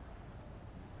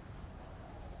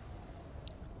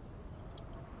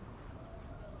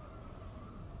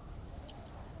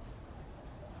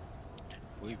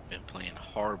 We've been playing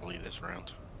horribly this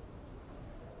round.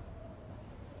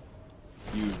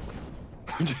 You.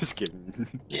 I'm just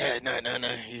kidding. Yeah, no.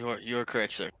 You are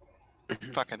correct, sir.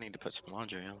 Fuck, I need to put some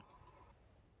laundry on.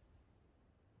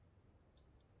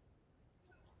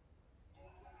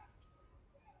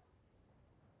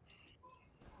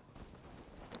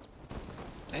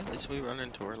 Hey, at least we run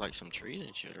into her like some trees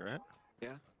and shit, right?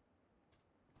 Yeah.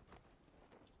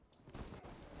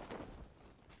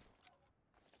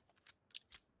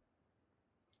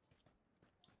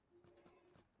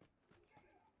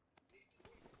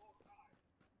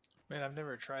 Man, I've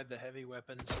never tried the heavy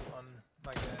weapons on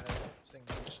like that. I think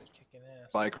they're actually kicking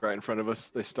ass. Bike right in front of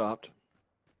us. They stopped.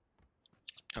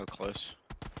 How close?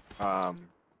 About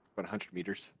 100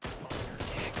 meters.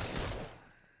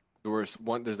 There's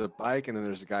one. There's a bike, and then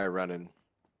there's a guy running.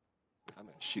 I'm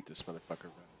gonna shoot this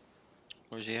motherfucker.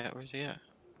 Where's he at? Where's he at?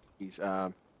 He's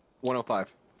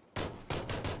 105.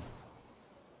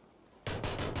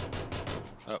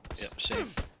 Oh, yep, see.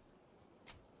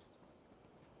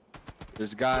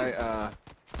 There's a guy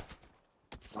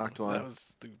knocked one. That was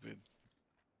stupid.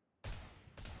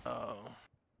 Oh.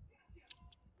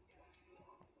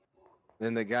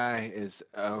 Then the guy is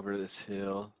over this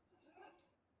hill.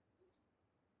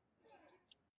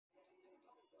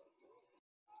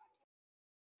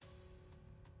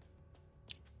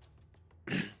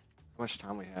 How much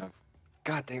time we have?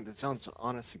 God dang, the zone's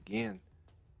on us again.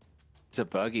 It's a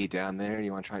buggy down there.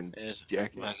 You want to try and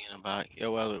jack it? Buggy in a bike. Yeah,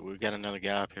 well, we got another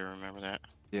guy up here. Remember that?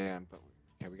 Yeah, but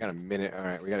we got a minute. All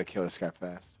right, we got to kill this guy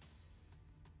fast.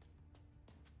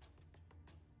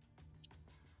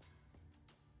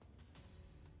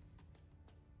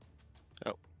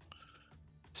 Oh.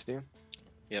 See him?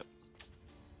 Yep.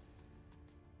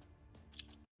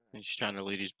 He's trying to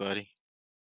lead his buddy.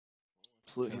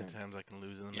 How many times I can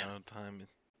lose in the amount of time?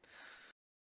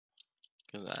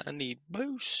 Cause I need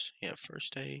boost. Yeah,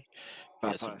 first aid.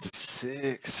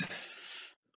 5.56.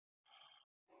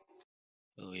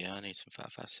 Oh yeah, I need some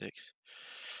 5.56.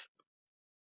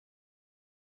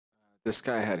 This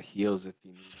guy had heals if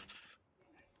you need them.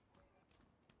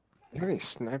 You have any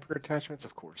sniper attachments?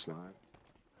 Of course not.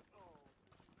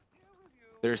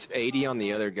 There's 80 on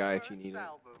the other guy if you need it.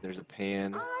 There's a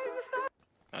pan.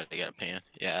 Oh, they got a pan.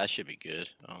 Yeah, that should be good.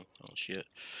 Oh shit.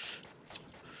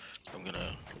 I'm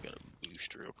gonna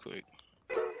boost real quick.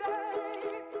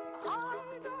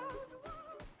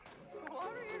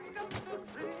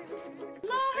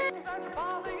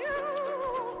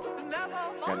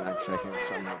 Got 9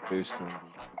 seconds. I'm not boosting.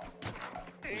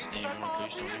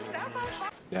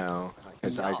 No,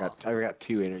 because I got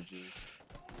 2 energies.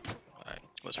 Alright,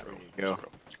 let's roll. Go.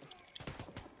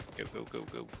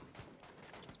 Go.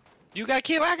 You got a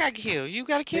kill, I got a kill. You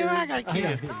got a kill, I got a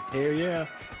kill. Hell yeah.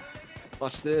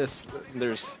 Watch this.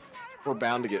 We're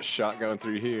bound to get shot going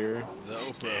through here. The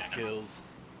Oprah kills.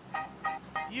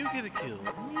 You get a kill.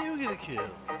 You get a kill.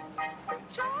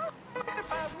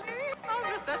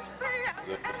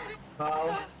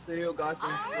 I'll see you guys in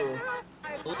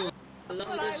school. I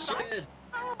love this shit.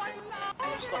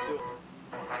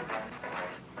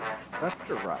 Left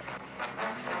or right?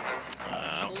 I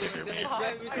don't care, man.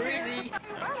 Drive me crazy.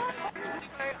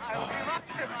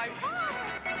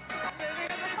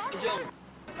 Jump.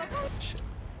 Shit.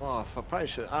 Oh, I probably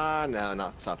should. No,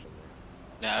 not something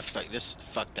there. Nah, I feel like this.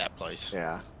 Fuck that place.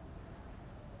 Yeah.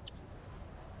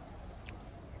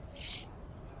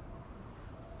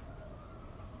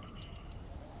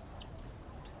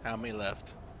 How many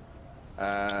left?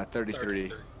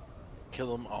 33.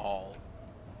 Kill them all.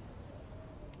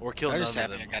 Or kill I none just of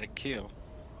happy them. I got a kill.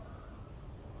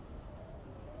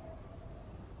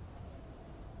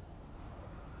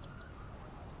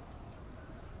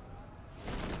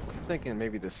 I'm thinking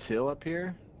maybe this hill up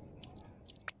here.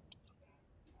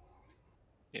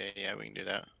 Yeah, we can do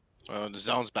that. Well, the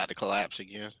zone's about to collapse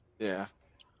again. Yeah.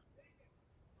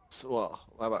 So, well,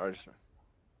 how about register?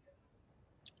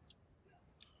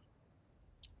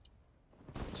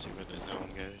 See where the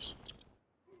zone goes.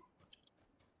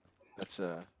 That's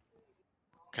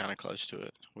kind of close to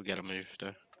it. We gotta move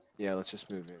though. Yeah, let's just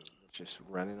move in. Let's just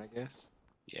run it, I guess.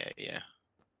 Yeah.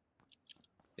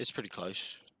 It's pretty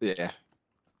close. Yeah.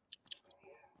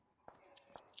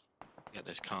 Got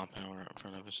this compound right in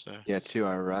front of us though. Yeah, to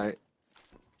our right.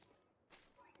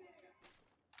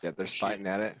 Yeah, they're fighting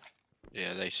at it.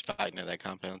 Yeah, they're fighting at that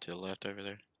compound to the left over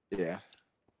there. Yeah.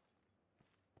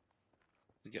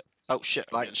 We got. Oh shit!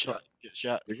 I'm Like, getting shot. Get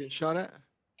shot. You're getting shot at?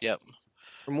 Yep.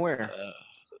 From where?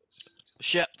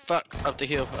 Shit! Fuck! Up the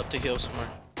hill somewhere.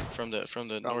 From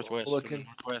the northwest. From the looking.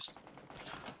 northwest.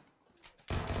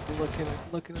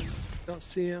 Looking. Don't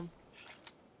see him.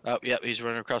 Oh, yep, he's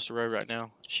running across the road right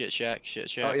now. Shit shack.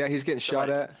 Oh yeah, he's getting shot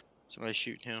at. Somebody's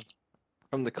shooting him.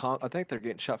 From the I think they're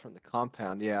getting shot from the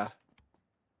compound. Yeah.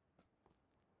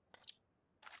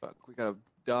 Fuck, we got a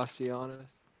dossier on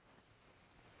us.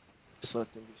 Just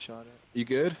let them get shot at. You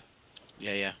good?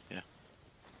 Yeah.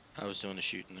 I was doing the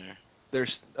shooting there.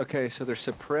 There's okay, so there's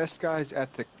suppressed guys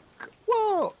at the.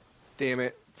 Whoa! Damn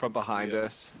it! From behind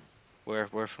us. Where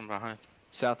from behind?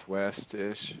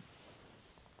 Southwest-ish.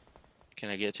 Can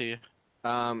I get to you?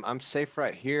 I'm safe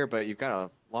right here, but you've got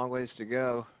a long ways to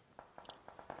go.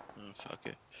 Oh, fuck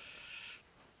it.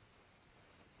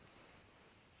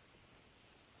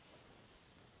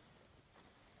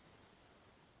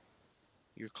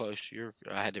 You're close.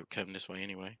 I had to come this way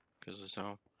anyway, because it's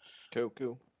home.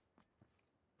 Cool.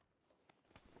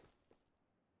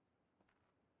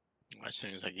 As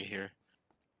soon as I get here,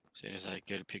 as soon as I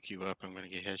go to pick you up, I'm gonna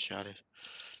get headshotted.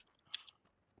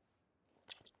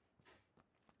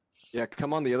 Yeah,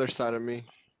 come on the other side of me.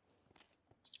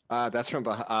 That's from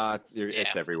behind.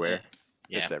 It's everywhere.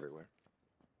 Yeah. It's everywhere.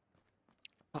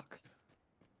 Fuck.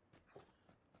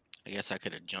 I guess I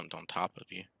could have jumped on top of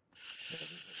you.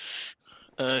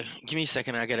 Give me a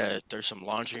second. I gotta throw some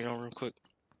laundry on real quick.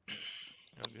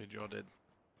 How good y'all did.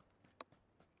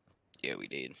 Yeah, we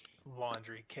did.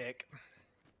 Laundry kick.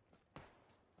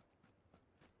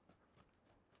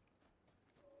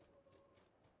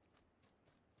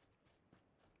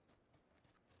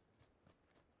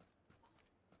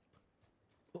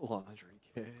 Laundry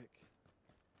kick.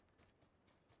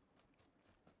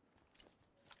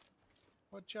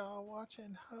 What y'all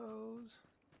watching, hoes?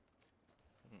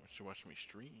 Should watch me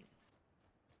stream.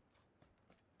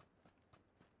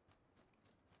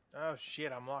 Oh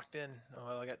shit, I'm locked in. Oh,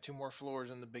 well, I got 2 more floors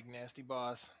in the big nasty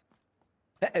boss.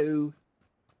 Uh-oh.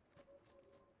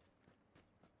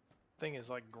 Thing is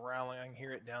like growling. I can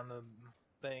hear it down the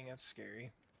thing. That's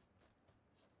scary.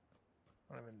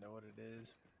 I don't even know what it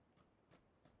is.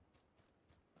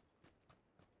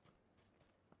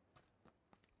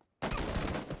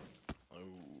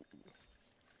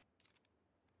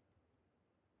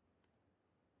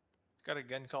 Got a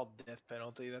gun called Death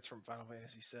Penalty. That's from Final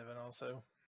Fantasy VII also.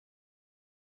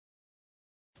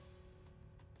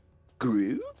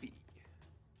 Groovy.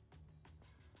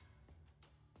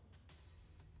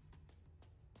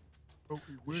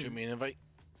 Shoot me an invite.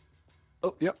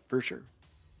 Oh, yep, for sure.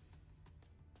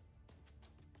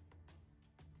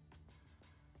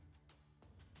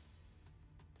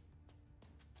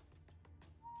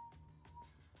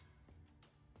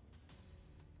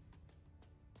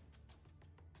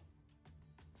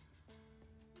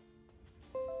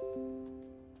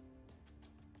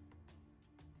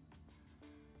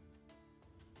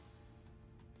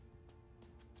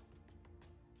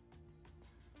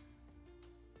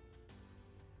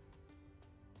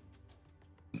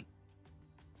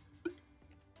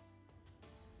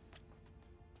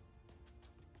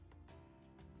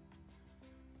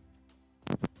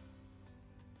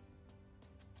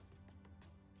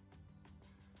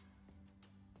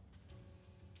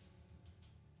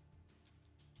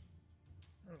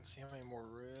 Let's see how many more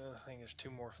rooms. I think there's 2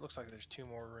 more. Looks like there's 2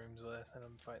 more rooms left, and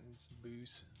I'm fighting some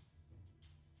boos.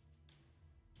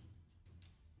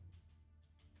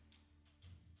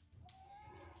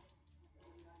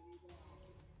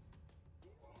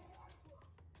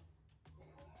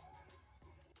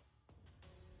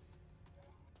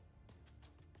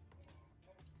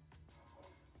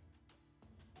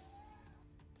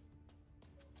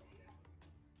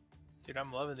 Dude,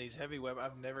 I'm loving these heavy weapons.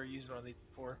 I've never used one of these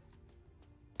before.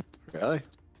 Really?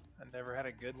 I never had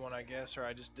a good one, I guess, or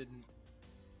I just didn't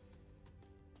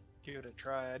give it a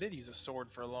try. I did use a sword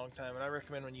for a long time, and I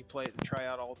recommend when you play it to try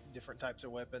out all different types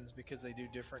of weapons because they do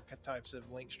different types of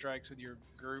link strikes with your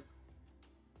group.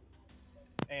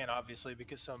 And obviously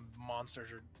because some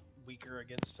monsters are weaker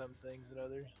against some things than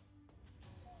others.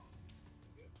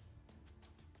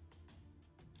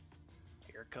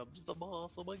 Here comes the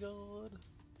boss, oh my god.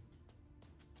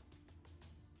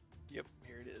 Yep,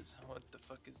 here it is. What the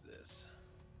fuck is this?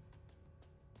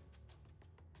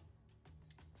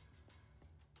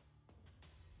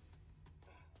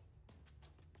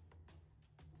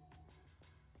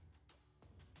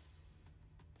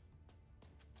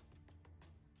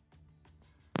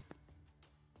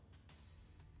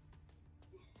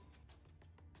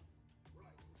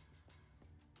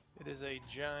 It is a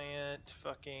giant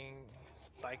fucking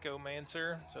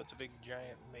psychomancer, so it's a big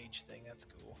giant mage thing. That's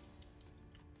cool.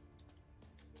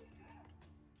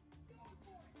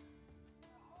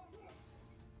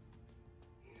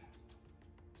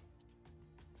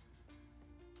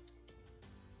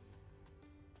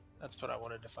 That's what I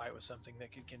wanted to fight, with something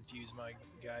that could confuse my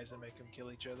guys and make them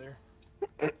kill each other.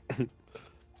 Of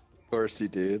course he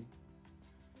did.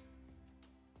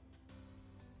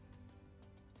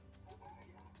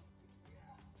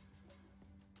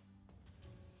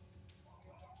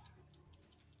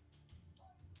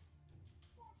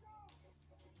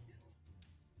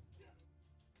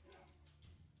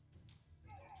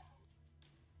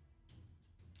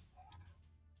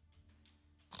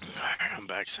 Alright, I'm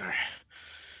back, sorry.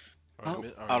 Are we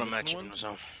Auto missing matching one? was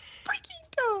on. Freaking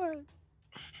time.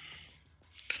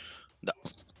 No.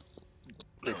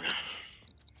 There we go.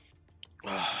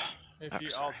 If I'm you,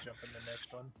 sorry. I'll jump in the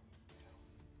next one.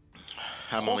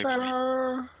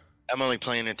 I'm only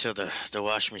playing until the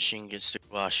washing machine gets to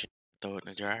washing. Throw it in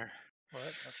the dryer. What?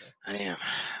 Okay. I am.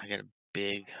 I got a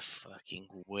big, fucking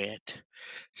wet,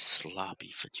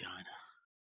 sloppy vagina.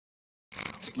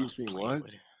 Excuse me, Playing what?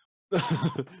 with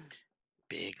it.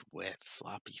 Big, wet,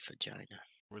 floppy vagina.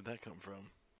 Where'd that come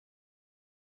from?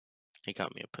 He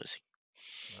got me a pussy.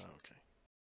 Oh, okay.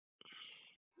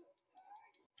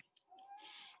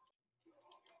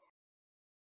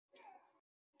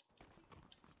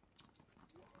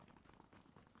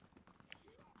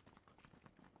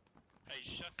 Hey,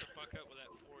 shut the fuck up with that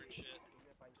foreign shit.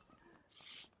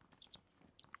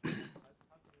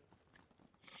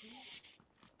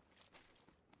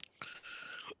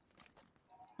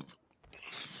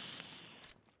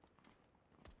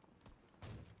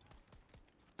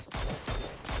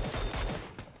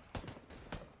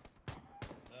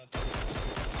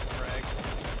 Frag.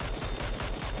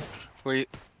 Where you?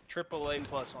 AAA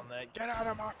plus on that. Get out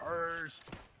of my purse.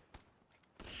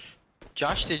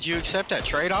 Josh, did you accept that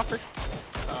trade offer?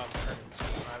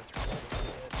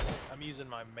 I'm using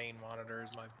my main monitor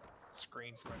as my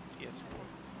screen for my PS4.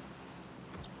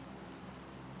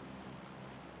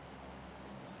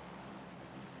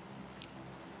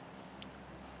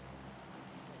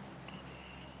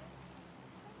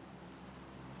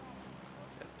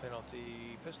 Death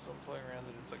penalty, pistol flowing around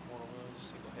that inflict mortal wounds,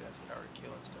 single hit has power to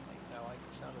kill instantly. I like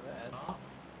the sound of that.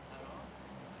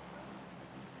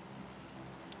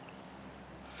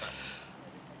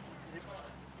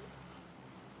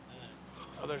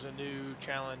 Oh, there's a new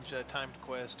challenge, timed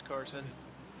quest, Carson.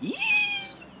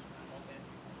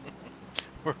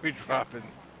 Where are we dropping?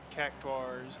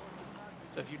 Cactuars.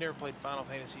 So if you've never played Final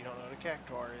Fantasy, you don't know what a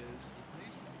cactuar is.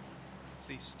 It's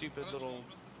these stupid little,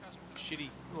 shitty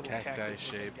little Cacti cactus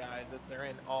shaped guys that they're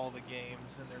in all the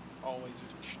games, and they're always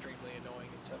extremely annoying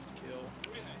and tough to kill.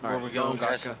 Where we going,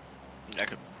 guys?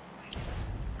 Gaka.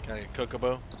 Can I get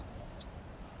Kokobo?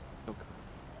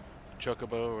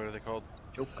 Chocobo, what are they called?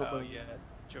 Chocobo. Oh yeah,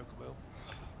 Chocobo.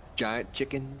 Giant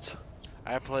chickens.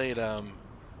 I played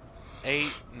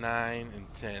 8, 9,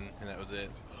 and 10, and that was it.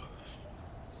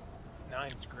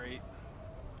 9's great.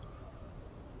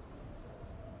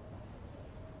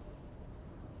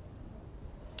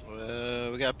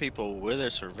 We got people with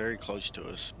us or very close to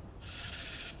us.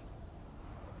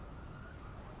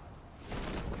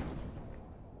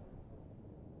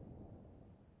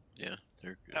 Yeah,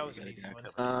 they're good. That was We an got a easy guy one.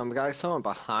 coming. We got someone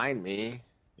behind me.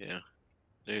 Yeah,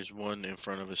 there's one in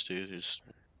front of us too. There's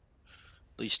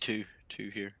at least two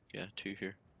here. Yeah, two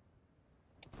here.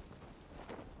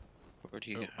 Where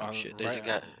do you go? Oh shit, there's a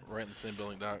guy. Right in the same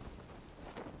building, Doc.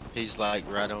 He's like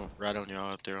right on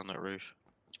y'all up there on that roof.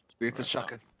 Beat the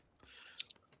shotgun.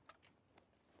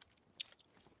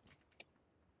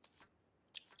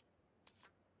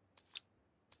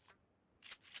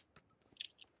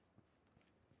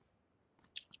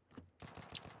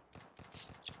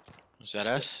 Is that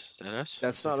us? Is that us?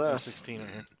 That's not us. 16 right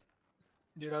here.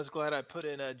 Dude, I was glad I put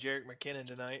in Jarek McKinnon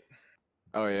tonight.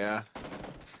 Oh yeah.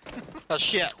 Oh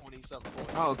shit. 20-something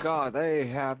points. Oh god, they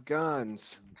have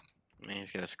guns. Man,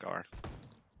 he's got a scar.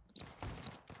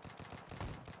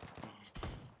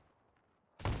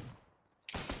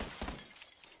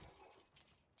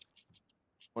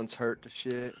 One's hurt to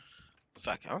shit.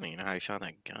 Fuck, I don't even know how he found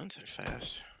that gun so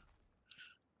fast.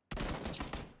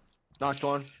 Knocked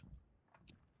one.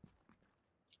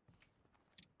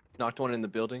 Knocked one in the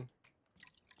building.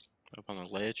 Up on the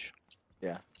ledge?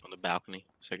 Yeah. On the balcony.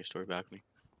 Second story balcony.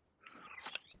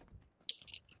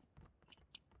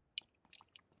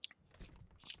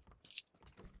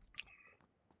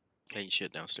 Ain't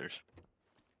shit downstairs.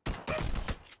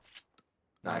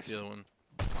 Nice. The other one.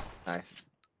 Nice.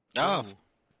 Oh!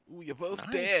 Ooh, you're both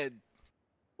Nice. dead.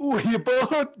 Ooh, you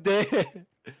both dead.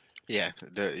 Yeah,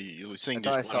 you I thing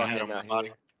thought I just saw went ahead him on my out body.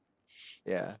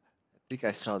 here. Yeah. I think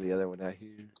I saw the other one out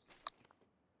here.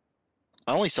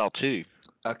 I only saw two.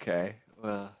 Okay.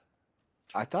 Well,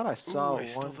 I thought I saw Ooh, I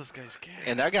stole one. this guy's cat.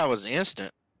 And that guy was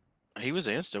instant. He was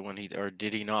insta when or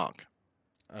did he knock?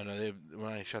 Oh no,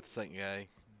 when I shot the second guy,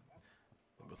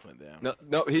 they both went down. No,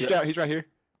 no, he's down. He's right here.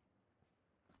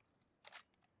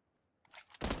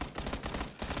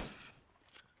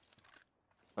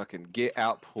 Fucking get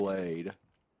outplayed.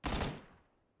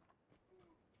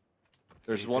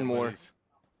 There's one more.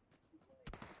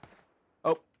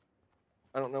 Oh,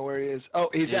 I don't know where he is. Oh,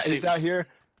 he's out here.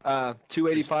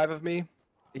 285 of me.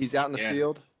 He's out in the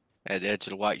field. At the edge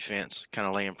of the white fence, kind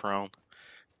of laying prone.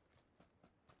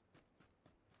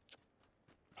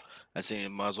 I seen his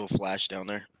muzzle flash down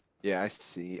there. Yeah, I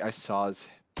see. I saw his.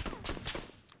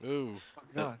 Ooh. Oh,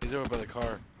 God. He's over by the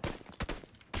car.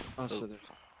 Oh, so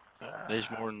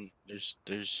there's more than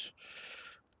there's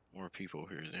more people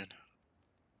here then.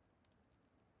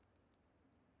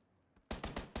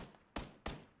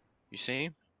 You see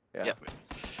him? Yeah. Yep.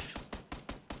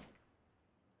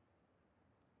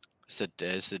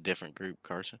 It's a different group,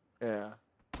 Carson. Yeah.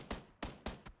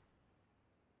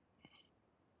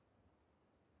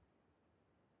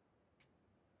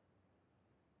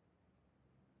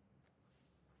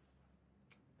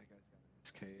 That guy's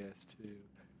got SKS too.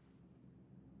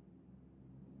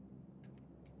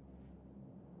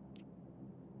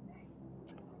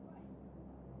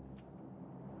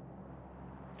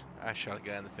 I shot a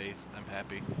guy in the face. I'm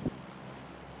happy.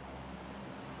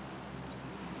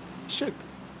 Shoot.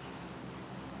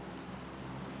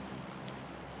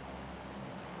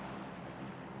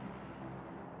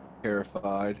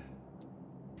 Terrified.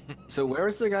 So where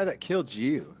was the guy that killed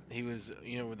you? He was,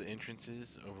 you know, where the entrance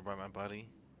is, over by my body.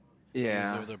 Yeah.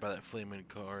 He was over there by that flaming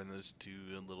car and those two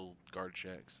little guard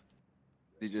shacks.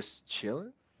 He just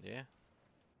chilling? Yeah.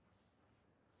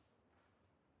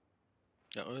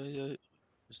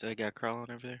 Is that guy crawling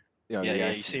over there? Yeah, yeah.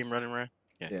 I You see him running around?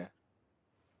 Yeah.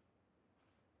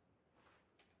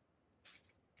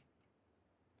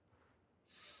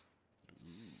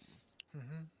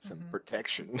 Some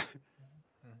protection.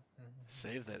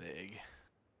 Save that egg.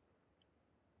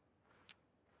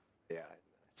 Yeah, I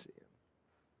see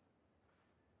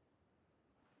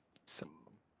him.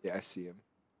 Yeah, I see him.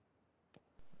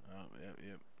 Oh,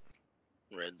 yep.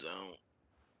 Red zone.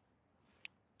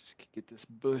 Just get this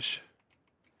bush.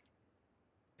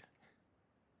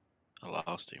 I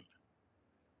lost him.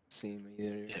 See me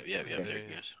there. Yeah, Okay. there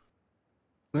he is.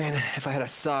 Man, if I had a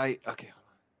sight. Okay, hold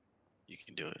on. You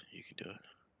can do it. You can do it.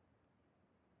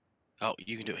 Oh,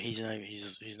 you can do it. He's not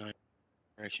in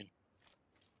direction.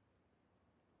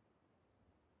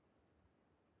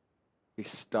 He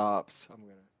stops. I'm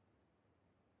gonna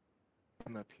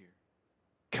come up here.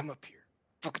 Come up here.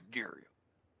 Fucking dare you.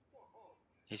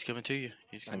 He's coming to you.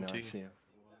 He's I coming know, to I you. see him.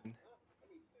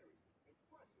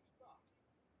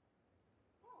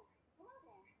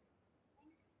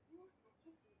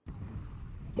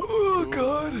 Oh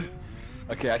God.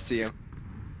 Okay, I see him.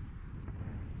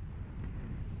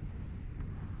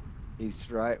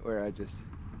 He's right where I just.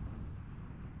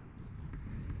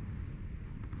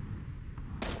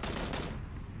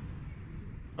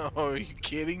 Oh, are you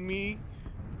kidding me?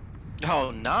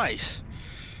 Oh, nice.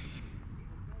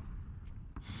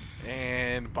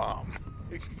 And bomb.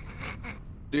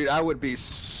 Dude, I would be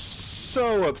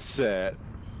so upset.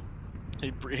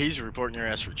 He's reporting your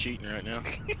ass for cheating right now.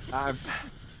 I'm.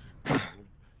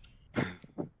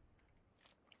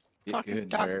 Get Fucking good,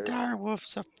 Dr. Barrett.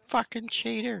 Direwolf's a fucking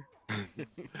cheater.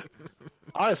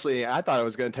 Honestly, I thought it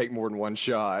was going to take more than one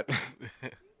shot.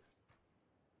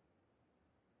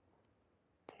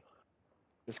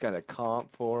 Just got a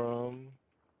comp for him.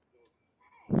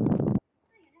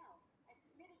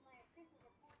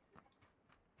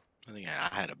 I think I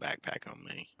had a backpack on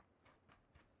me.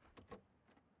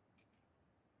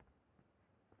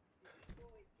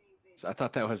 So I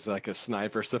thought that was like a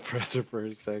sniper suppressor for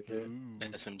a second.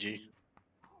 SMG.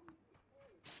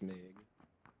 Smig.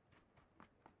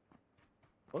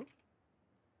 What?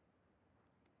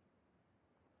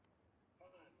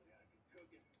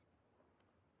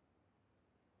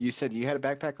 You said you had a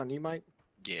backpack on you, Mike?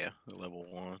 Yeah, level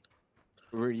 1.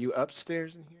 Were you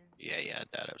upstairs in here? Yeah,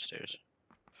 I died upstairs.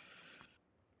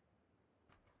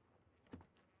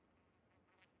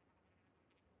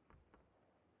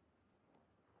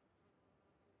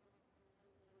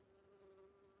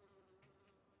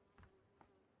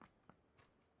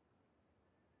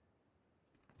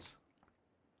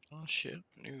 Oh shit,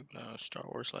 new Star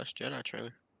Wars Last Jedi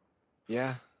trailer.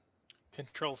 Yeah.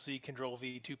 Control C, Control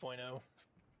V 2.0. Oh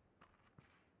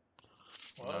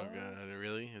God,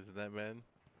 really? Is it that bad?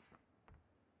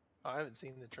 I haven't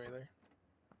seen the trailer.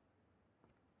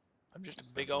 I'm just a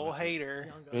big old hater.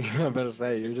 I'm about to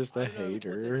say, you're just a I don't know what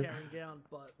they're hater. tearing down,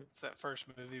 but That first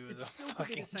movie was it a still could be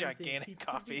fucking the same thing. He gigantic could be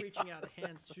copy reaching out a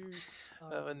hand to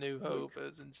of A New Luke. Hope. It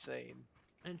was insane.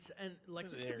 And like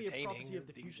It was this could be a entertaining. prophecy of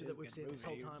the It future that we've exists seen this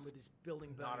whole movie. It time was with this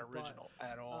building not burning. original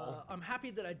at all. I'm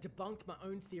happy that I debunked my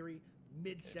own theory If you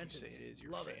mid-sentence. say it is,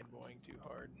 you're Love it. fanboying too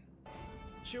hard.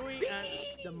 Chewie and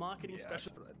the marketing Yeah,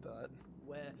 special, that's what I thought.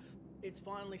 where it's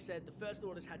finally said the First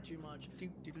Order's had too much.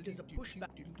 There's a pushback.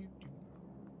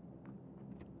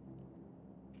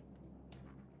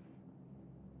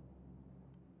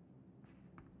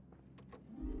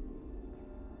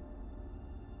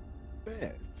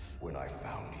 Beds. When I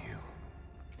found you,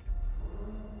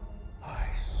 I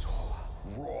saw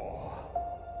raw.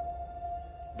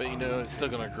 But you know, it's still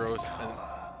gonna gross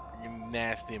a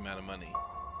nasty amount of money.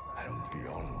 And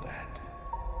beyond that,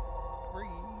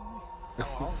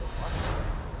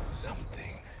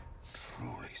 something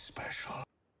truly special.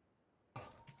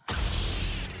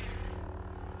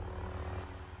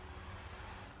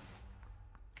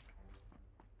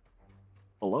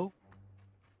 Hello?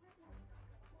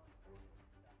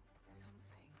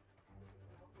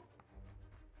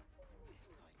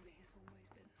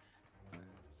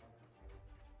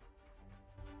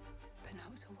 But now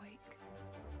it's awake.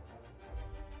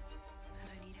 And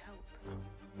I need help.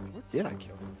 Where did I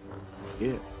kill him?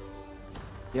 Yeah.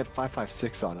 He had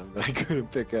 5.56 on him that I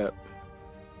couldn't pick up.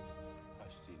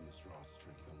 I've seen this raw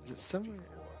strength only Is it once somewhere?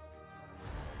 before.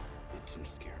 It didn't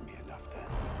scare me enough then.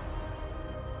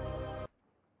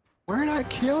 Where did I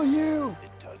kill you?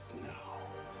 It does now.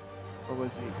 Or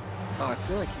was he? Oh, I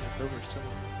feel like he was over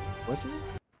somewhere. Wasn't he?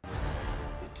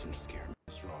 It didn't scare me.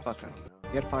 This raw Fuck, I strength. don't know.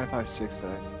 He had 5.56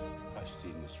 that I knew. I've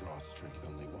seen this raw strength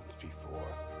only once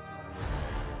before.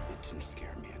 It didn't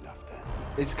scare me enough then.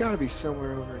 It's gotta be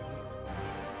somewhere over here.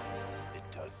 It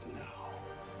does now.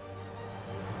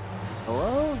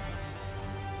 Hello?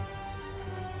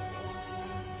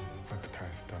 Let the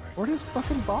past die. Where does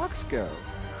fucking box go?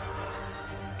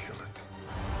 Kill it.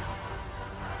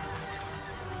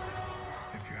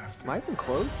 If you have to. Am I even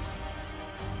close?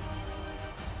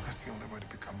 That's the only way to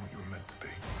become what you were meant to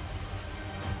be.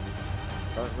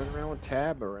 Start running around with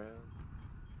tab around.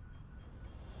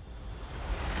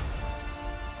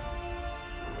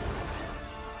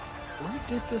 Where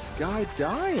did this guy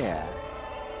die at?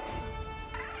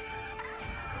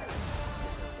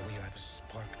 We are the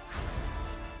spark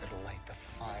that'll light the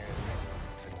fire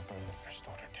that'll burn the First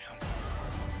Order down.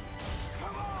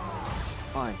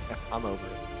 Fine, I'm over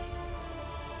it.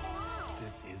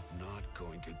 This is not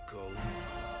going to go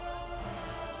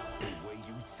the way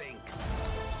you think.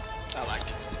 I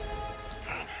liked it.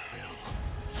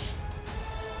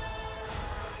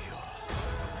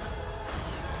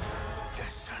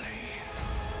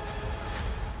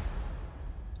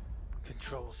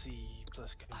 Control C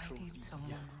plus I Control need V.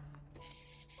 someone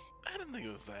I didn't think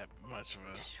it was that much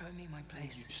of to show me my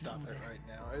place You in stop all it this. right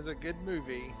now. It was a good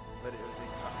movie, but it was a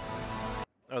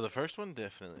Oh, the first one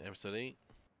definitely. Episode 8.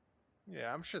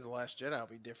 Yeah, I'm sure The Last Jedi will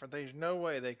be different. There's no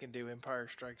way they can do Empire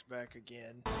Strikes Back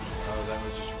again. Oh, that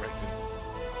was just wrecking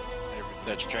everything.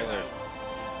 That trailer,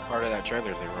 part of that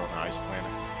trailer, they were on an ice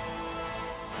planet.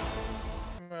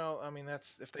 Well, I mean,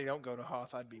 that's if they don't go to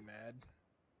Hoth, I'd be mad.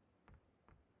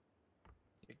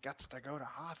 You guts to go to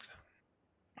Hoth.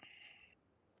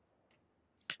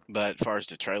 But as far as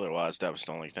the trailer was, that was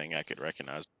the only thing I could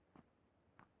recognize.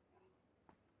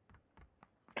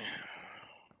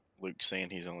 Luke saying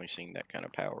he's only seen that kind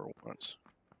of power once.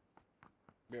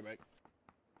 Be right back.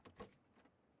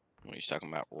 When he's talking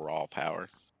about raw power.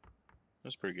 That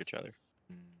was a pretty good trailer.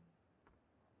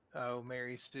 Oh,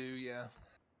 Mary Sue, yeah.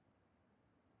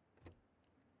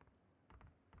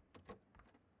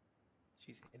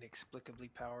 She's inexplicably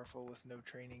powerful with no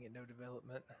training and no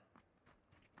development.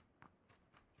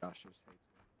 Josh just hates me.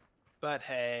 But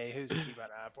hey, who's keeping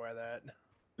up with that?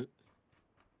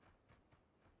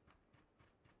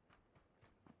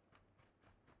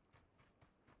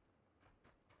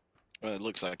 Well, it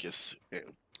looks like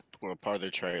well, part of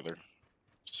the trailer.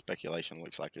 Speculation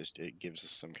looks like it gives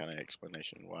us some kind of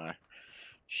explanation why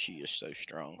she is so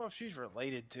strong. Well, if she's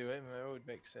related to him, that would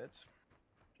make sense.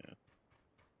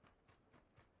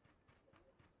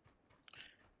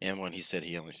 And when he said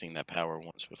he only seen that power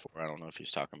once before, I don't know if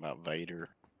he's talking about Vader or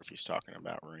if he's talking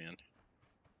about Ren.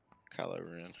 Kylo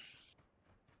Ren.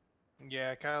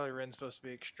 Yeah, Kylo Ren's supposed to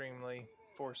be extremely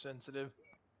force sensitive.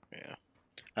 Yeah.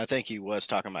 I think he was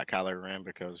talking about Kylo Ren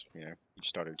because, you know, he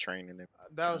started training him.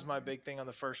 That was my big thing on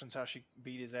the first one's how she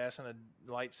beat his ass in a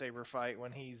lightsaber fight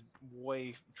when he's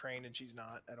way trained and she's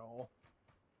not at all.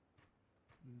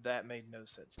 That made no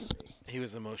sense to me. He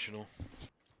was emotional.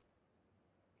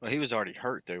 Well, he was already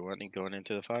hurt though, wasn't he, going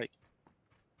into the fight?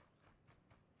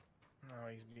 No,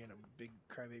 he's being a big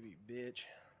crybaby bitch.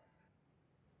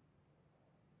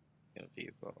 Got a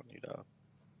vehicle on you, dog.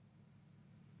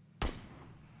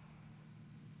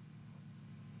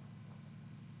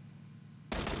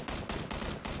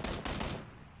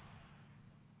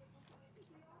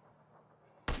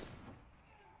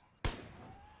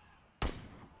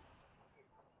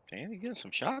 Damn, you getting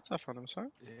some shots off on him,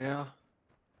 son. Yeah.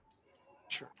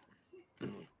 Sure.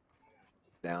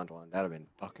 Downed one. That'd have been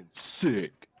fucking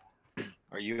sick.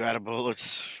 Are you out of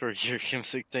bullets for your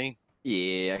M16?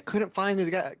 Yeah, I couldn't find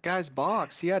the guy's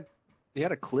box. He had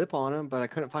a clip on him, but I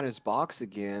couldn't find his box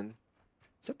again.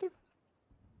 Is that there?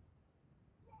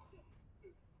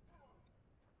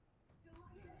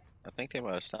 I think they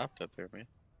might have stopped up there, man.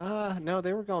 No,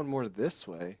 they were going more this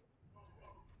way.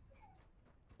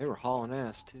 They were hauling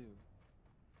ass too.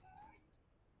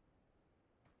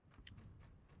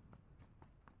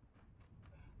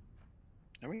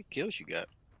 How many kills you got?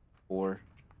 4.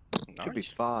 Could be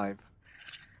Nice. 5.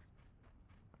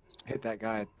 Hit that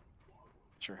guy.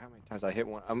 Sure, how many times I hit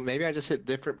one? Maybe I just hit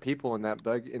different people in that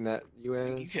bug in that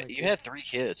US. You had 3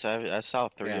 hits. I saw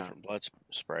 3 Yeah. different blood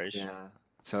sprays. Yeah.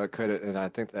 So it could have, and I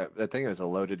think it was a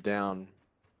loaded down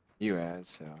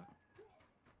US. So.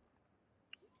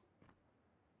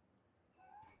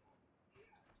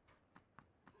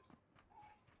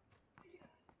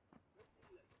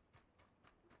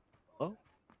 Hello?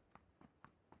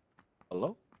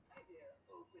 Hello?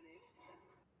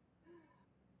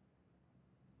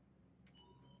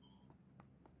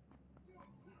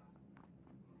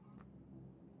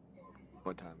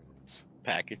 What time it is?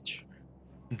 Package.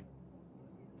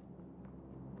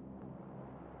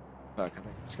 Fuck, I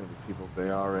think there's gonna be people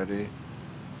there already.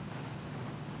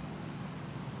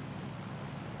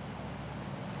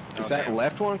 Is that damn.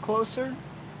 left one closer?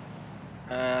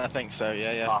 I think so.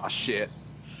 Yeah, yeah. Oh shit!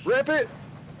 Rip it!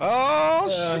 Oh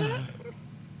shit!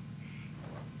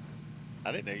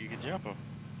 I didn't know you could jump them.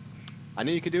 I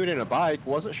knew you could do it in a bike.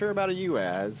 Wasn't sure about a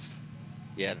UAZ.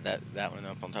 Yeah, that one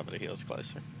up on top of the hill is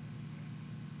closer.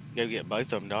 Go get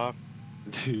both of them, dog.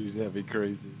 Dude, that'd be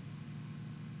crazy.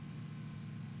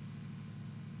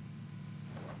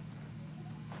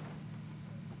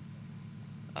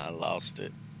 I lost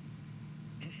it.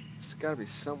 It's gotta be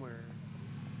somewhere.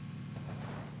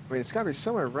 I mean, it's gotta be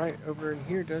somewhere right over in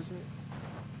here, doesn't it?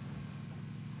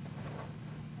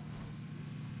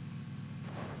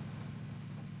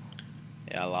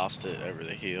 Yeah, I lost it over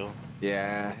the hill.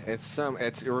 Yeah,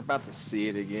 we're about to see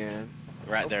it again.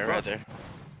 Right Oh, there, fuck. right there.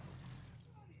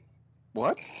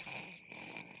 What?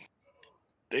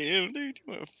 Damn, dude,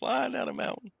 you went flying down a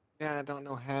mountain. Yeah, I don't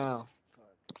know how. Fuck.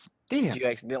 Damn. Did you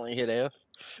accidentally hit F?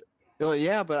 Well,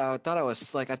 yeah, but I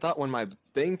thought when my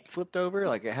thing flipped over,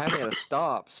 like it had me at a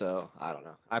stop. So I don't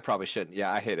know. I probably shouldn't.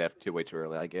 Yeah, I hit F2 way too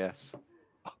early, I guess.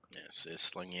 Yes, it's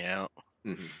sling you out.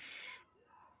 Mm-hmm.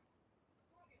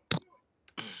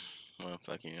 Well,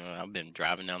 fucking, I've been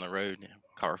driving down the road,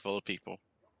 car full of people.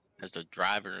 As the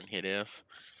driver and hit F.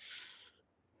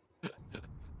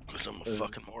 Because I'm a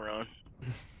fucking moron.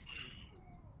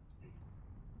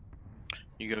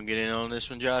 You gonna get in on this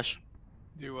one, Josh?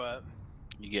 Do what?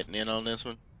 You getting in on this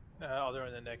one? I'll do it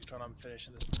in the next one. I'm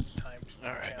finishing this time.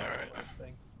 Alright, challenge alright.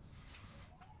 thing.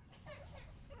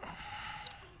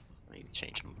 I need to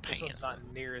change some This one's pants.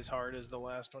 not near as hard as the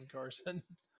last one, Carson.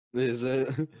 Is it?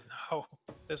 No,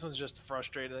 this one's just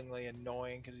frustratingly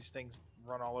annoying because these things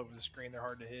run all over the screen. They're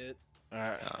hard to hit.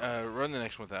 Alright, run the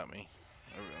next one without me.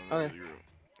 Okay.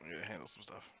 I gotta handle some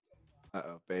stuff.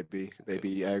 Uh-oh, baby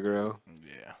aggro.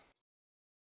 Yeah.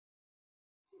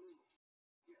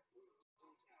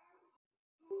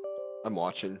 I'm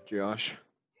watching, Josh.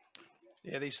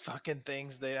 Yeah, these fucking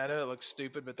things. I know it looks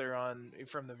stupid, but they're on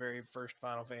from the very first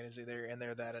Final Fantasy.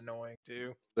 They're that annoying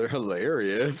too. They're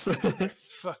hilarious.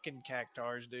 Fucking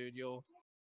cactars, dude. You'll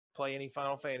play any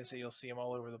Final Fantasy, you'll see them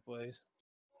all over the place.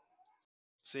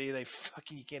 See, they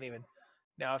fucking, you can't even.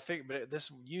 Now I figure, but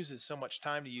this uses so much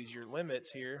time to use your limits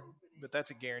here. But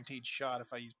that's a guaranteed shot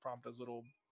if I use Prompto's little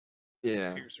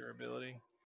Yeah. piercer ability.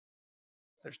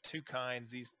 There's 2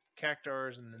 kinds. These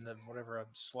cactars and then whatever a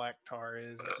slack tar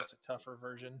is. It's just a tougher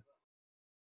version.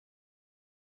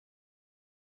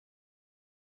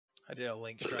 I did a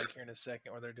link strike here in a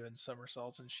second where they're doing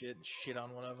somersaults and shit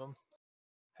on one of them.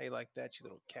 Hey, like that, you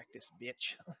little cactus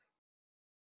bitch.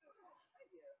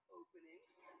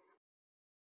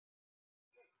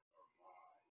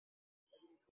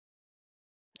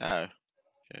 Oh.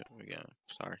 Shit, we got him.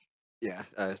 Sorry. Yeah,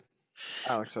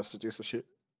 Alex has to do some shit.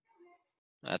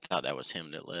 I thought that was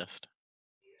him that left.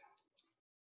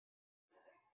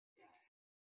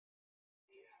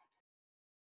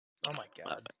 Oh my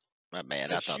god. My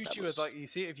bad. They I thought shoot that you was. with like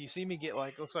if you see me get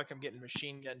like looks like I'm getting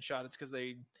machine gun shot. It's because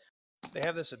they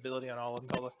have this ability on all of them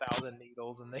called 1,000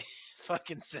 needles, and they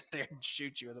fucking sit there and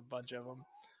shoot you with a bunch of them.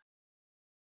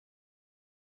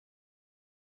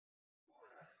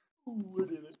 Where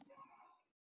did it?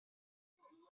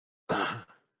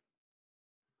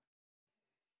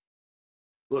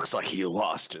 Looks like he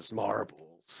lost his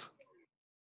marbles.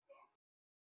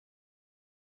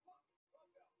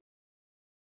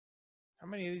 How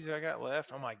many of these I got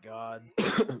left? Oh my god.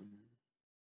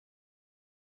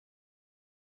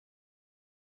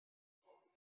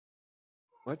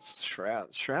 What's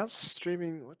Shroud? Shroud's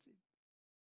streaming. What's he?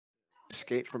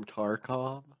 Escape from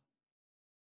Tarkov.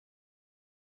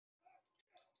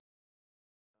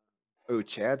 Oh,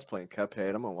 Chad's playing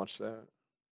Cuphead. I'm gonna watch that.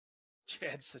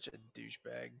 Chad's such a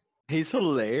douchebag. He's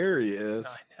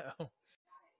hilarious. I know.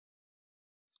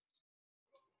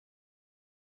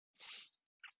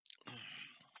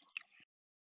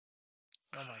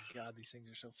 Oh my god, these things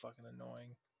are so fucking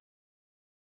annoying.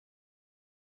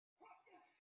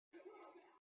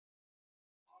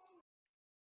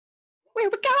 Where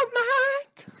we go,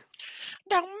 Mike?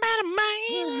 Don't matter,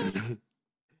 man.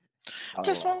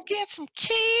 Just want to get some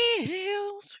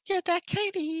kills. Get that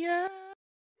KD up.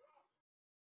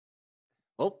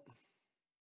 Oh.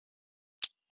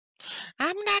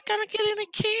 I'm not gonna get any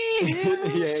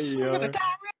kills. Yeah, you I'm gonna are.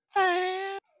 die real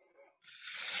fast.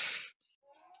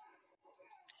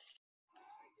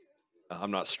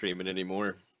 I'm not streaming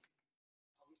anymore.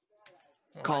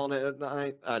 Why? Calling it a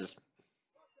night. I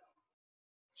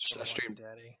Shut up, streamed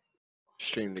Daddy.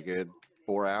 streamed a good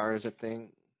 4 hours, I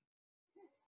think.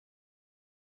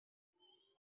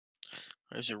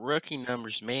 Those are rookie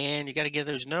numbers, man. You got to get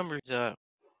those numbers up.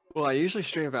 Well, I usually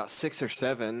stream about 6 or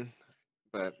 7,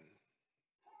 but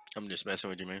I'm just messing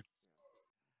with you, man.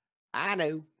 I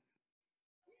know.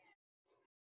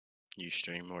 You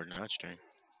stream more than I stream.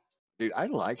 Dude, I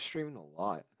like streaming a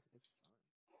lot.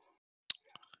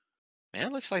 Man,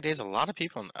 it looks like there's a lot of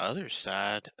people on the other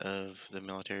side of the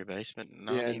military base, but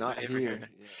not Yeah, anybody not over here.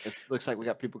 Yeah, it looks like we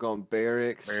got people going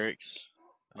barracks. Barracks.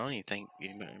 I don't even think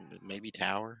maybe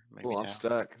tower. Maybe Oh, I'm tower.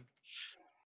 stuck.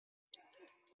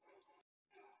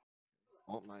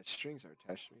 Well, my strings are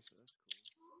attached to me, so that's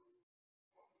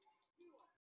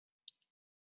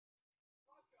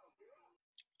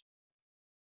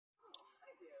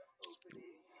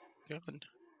Good.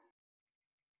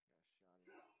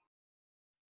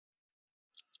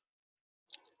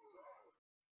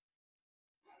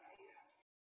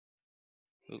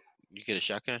 Ooh, you get a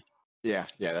shotgun? Yeah,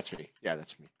 that's me. Yeah,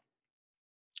 that's me.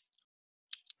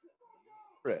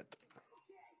 Red.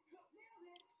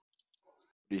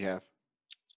 What do you have?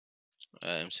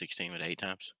 M16 with 8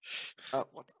 times.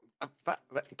 What?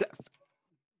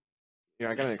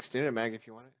 Yeah, I got an extended mag if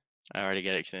you want it. I already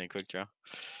got extended quick draw.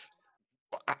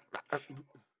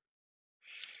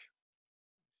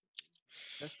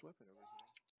 Best weapon over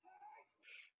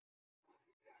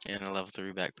here. And a level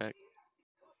 3 backpack.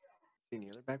 Any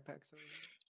other backpacks over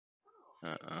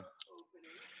here?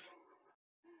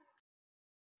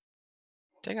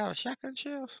 Take out a shotgun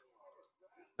shells.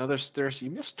 No, there's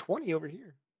you missed 20 over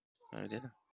here. Oh, I did.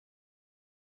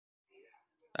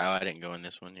 Oh, I didn't go in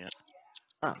this one yet.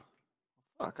 Oh,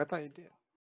 fuck! I thought you did.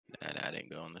 Nah, I didn't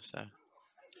go on this side.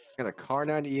 Got a car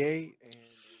 98 and.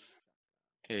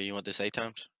 Here, you want this 8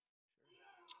 times?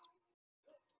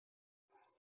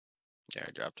 Yeah,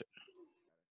 I dropped it.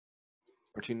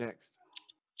 Where to next?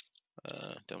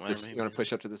 Don't matter. You want to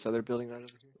push up to this other building right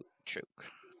over here? Choke.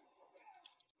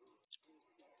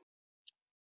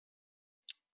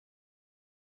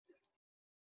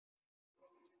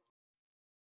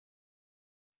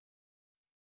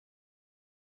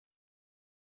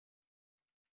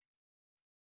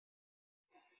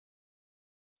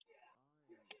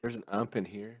 There's an ump in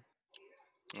here.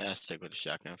 I'll stick with the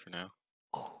shotgun for now.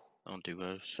 On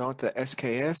duos. Do you want the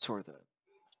SKS or the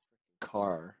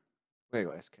car? Wait,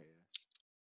 go SKS.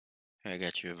 Hey, I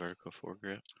got you a vertical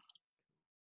foregrip.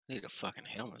 I need a fucking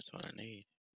helmet. That's what I need.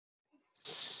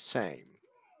 Same.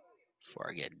 Before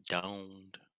I get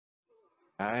domed.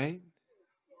 Alright.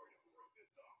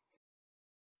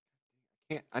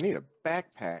 I need a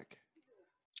backpack.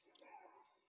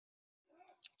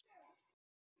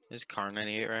 This Car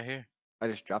 98 right here. I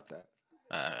just dropped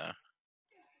that.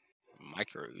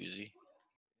 Micro Uzi.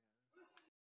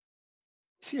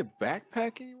 See a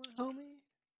backpack anywhere, homie?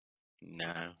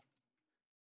 No.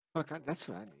 Fuck, that's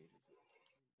what I need.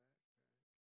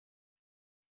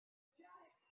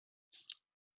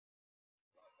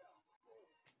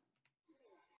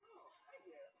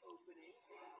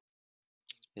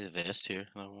 Is a vest here?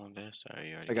 Level 1 vest? Oh,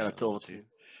 you already I got a level level 2.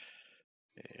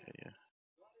 Yeah.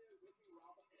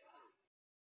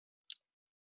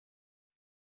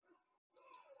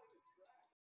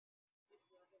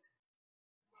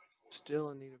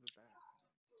 Still in need of a back.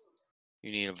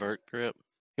 You need a vert grip.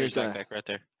 Here's There's a. backpack right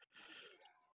there.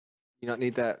 You don't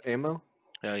need that ammo?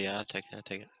 Oh yeah, I'll take it. I'll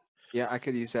take it. Yeah, I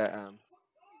could use that.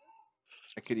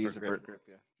 I could use a grip. vert grip.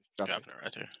 Yeah. Just drop Dropping it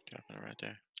right there. Dropping it right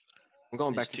there. I'm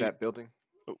going There's back to two. that building.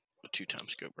 Oh, a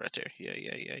 2x scope right there. Yeah.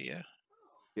 Yeah.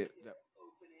 Yep.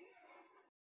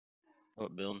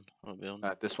 What building? What building?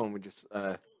 This one we just this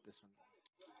one.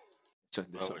 So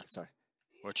this Oh, one. Sorry.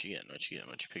 What you getting? What you getting?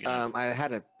 What you picking up? I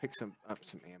had to pick up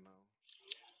some ammo.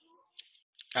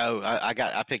 Oh,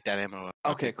 I picked that ammo up.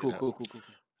 Okay. Cool.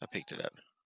 I picked it up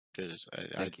because I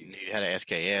Thank you. knew you had an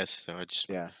SKS, so I just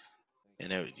Yeah.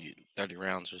 and 30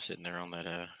 rounds were sitting there on that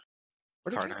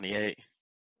Where'd it car go? 98.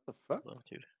 What the fuck? Well,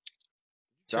 dude.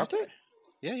 Drop it?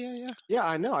 Yeah. Yeah,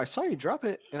 I know. I saw you drop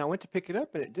it, and I went to pick it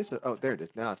up, and it just. Oh, there it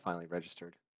is. Now it's finally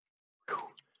registered. Whew.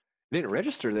 It didn't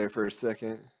register there for a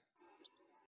second.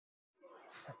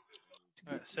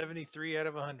 73 out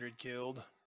of 100 killed.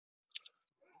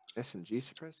 SMG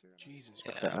suppressor. Jesus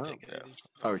Yeah, Christ. I'll pick it up.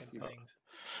 Oh, Fucking things.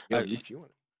 Yeah, if you want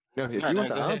it. No, if you want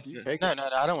the go ahead. you take No, it.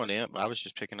 I don't want the amp. I was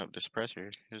just picking up the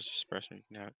suppressor. It's a suppressor,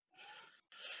 you know.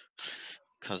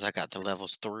 Because I got the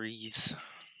levels 3s.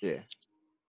 Yeah.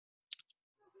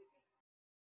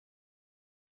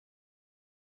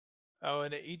 Oh,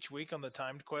 and each week on the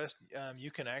timed quest,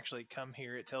 you can actually come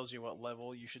here. It tells you what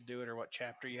level you should do it or what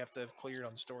chapter you have to have cleared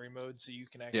on story mode, so you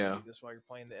can actually do this while you're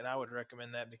playing. And I would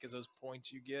recommend that because those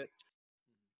points you get,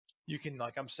 you can,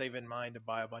 like, I'm saving mine to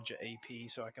buy a bunch of AP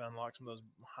so I can unlock some of those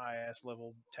high-ass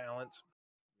level talents.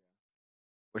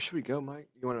 Where should we go, Mike?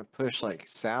 You want to push like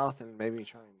south and maybe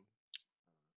try and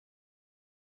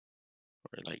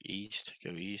Or like east. Go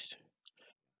east.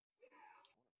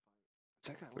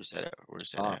 Where's that at?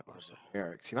 Where's that at? Where's that?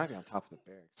 Barracks. He might be on top of the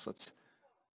barracks. Let's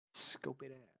scope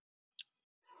it out.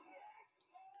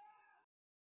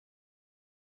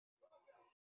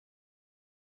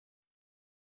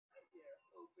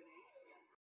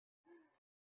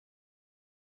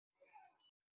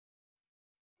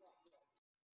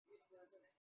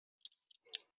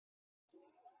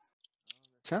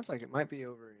 Sounds like it might be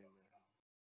over in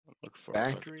Looking for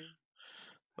factory.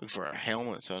 Looking for a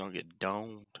helmet so I don't get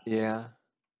domed. Yeah.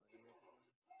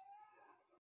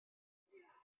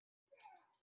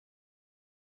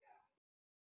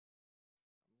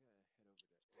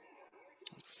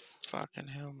 Fucking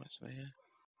helmets, man.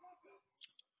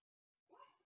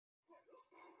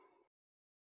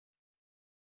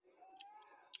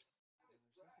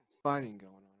 Fighting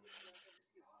going on.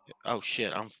 Oh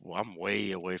shit, I'm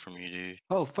way away from you, dude.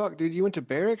 Oh fuck, dude, you went to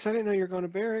barracks? I didn't know you were going to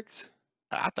barracks.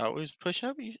 I thought we was pushing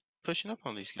up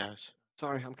on these guys.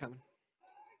 Sorry, I'm coming.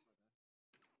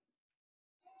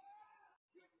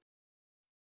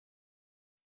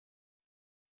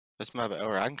 That's my bad.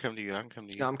 Or I can come to you. No, I'm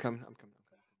coming.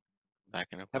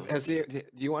 Backing up. Do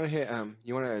you want to hit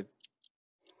you want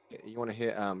to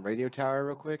hit radio tower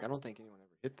real quick? I don't think anyone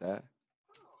ever hit that.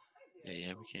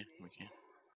 Yeah, we can.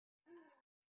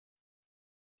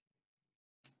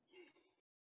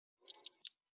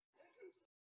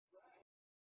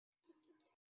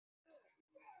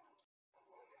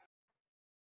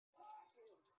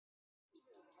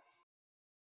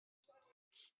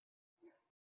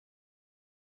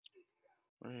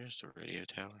 Where's the radio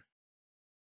tower?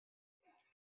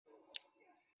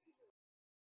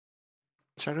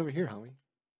 It's right over here, homie.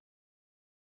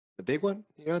 The big one?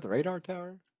 You know, the radar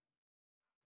tower?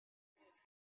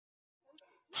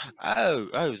 Oh,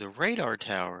 the radar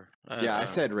tower. Yeah, I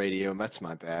said radio. That's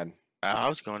my bad. I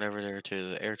was going over there to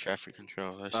the air traffic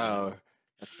control. That's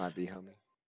my B, homie.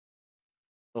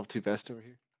 Level 2 vest over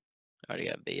here. I already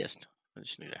got vest. I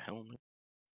just need a helmet.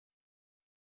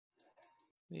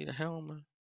 Need a helmet.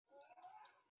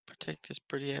 Protect this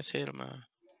pretty ass head of mine.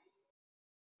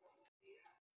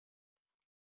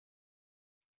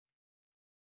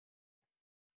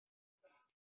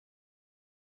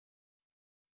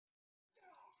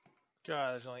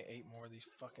 God, there's only 8 more of these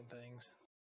fucking things.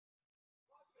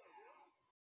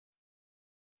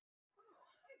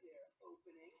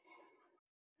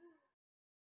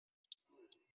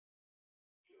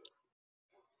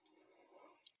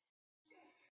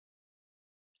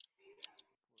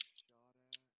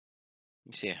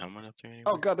 You see a helmet up there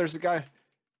anywhere? Oh god, there's a guy.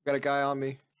 Got a guy on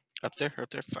me. Up there?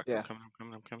 Fuck, yeah.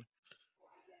 I'm coming.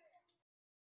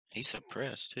 He's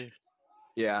suppressed too.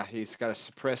 Yeah, he's got a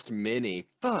suppressed mini.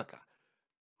 Fuck.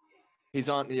 He's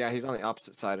on the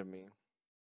opposite side of me.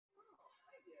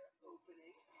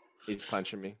 He's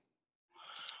punching me.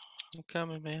 I'm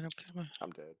coming, man. I'm coming.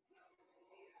 I'm dead.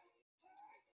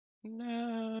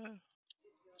 No.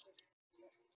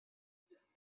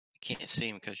 Can't see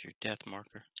him because your death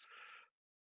marker.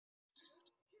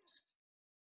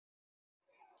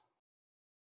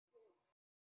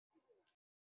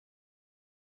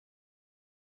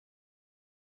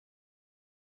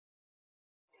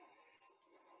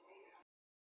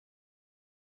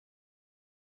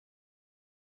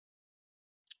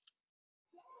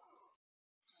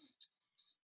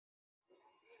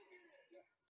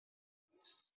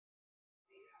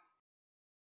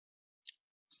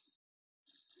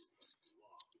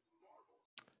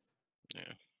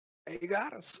 Yeah. He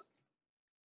got us.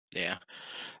 Yeah.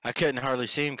 I couldn't hardly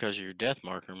see him because of your death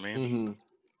marker, man. Mm-hmm.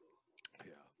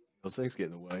 Yeah. Those things get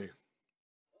in the way.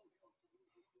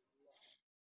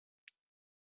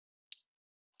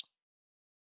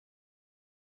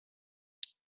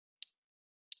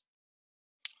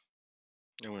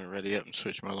 I went ready up and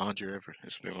switched my laundry over.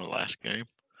 It's been my last game.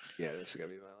 Yeah, this is gonna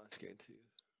be my last game too.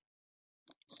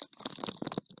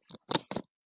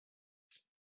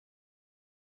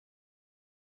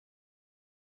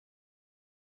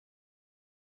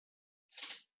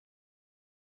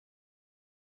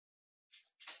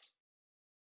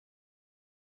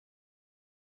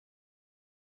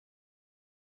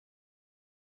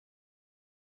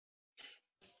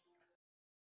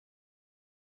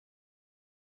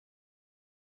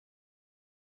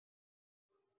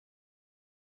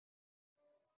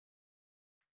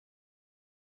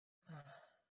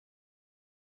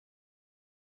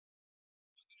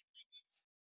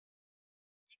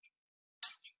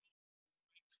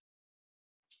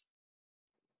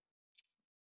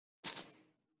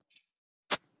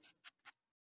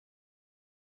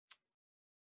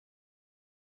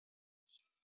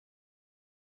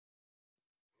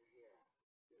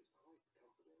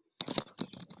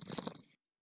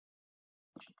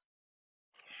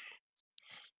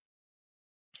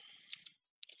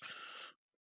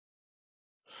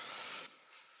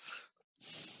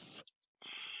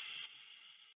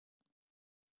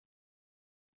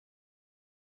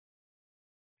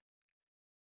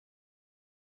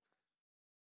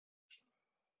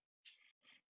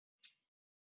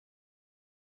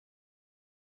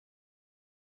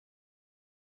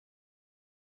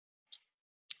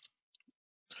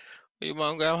 You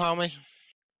want to go, homie?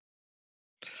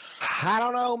 I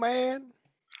don't know, man.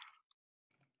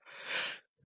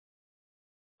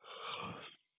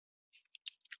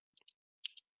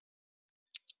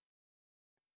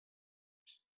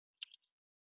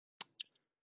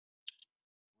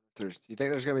 You think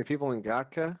there's gonna be people in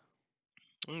Gatka?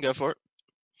 We can go for it.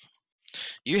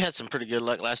 You had some pretty good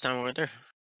luck last time we went there.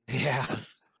 Yeah.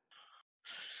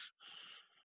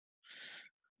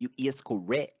 You is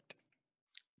correct.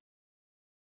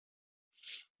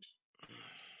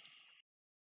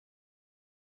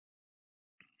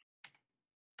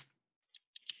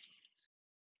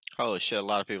 Holy shit, a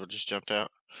lot of people just jumped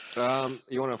out.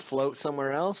 You want to float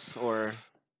somewhere else, or?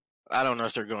 I don't know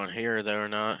if they're going here though or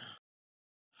not.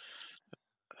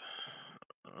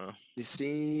 You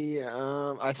see,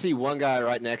 I see one guy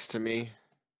right next to me.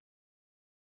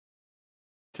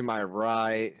 To my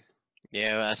right.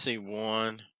 Yeah, I see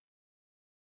one.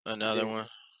 Another one.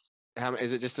 How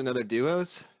is it? Just another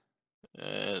duos?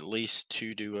 At least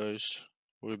 2 duos.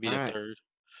 Would be a third.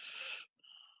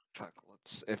 Fuck.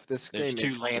 Let's. If this There's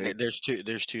game two landing. There's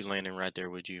two landing right there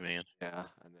with you, man. Yeah,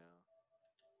 I know.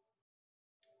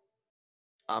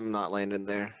 I'm not landing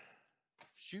there.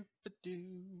 Shoot the doo.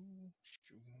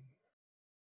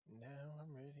 Now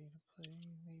I'm ready to play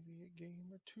maybe a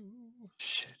game or two.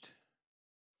 Shit.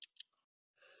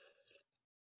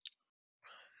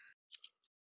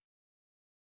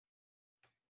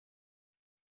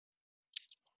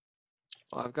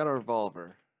 Well, I've got a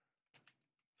revolver.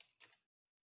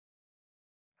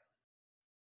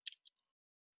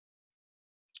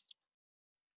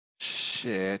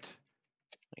 Shit.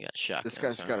 I got shotgun. This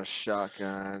guy's got a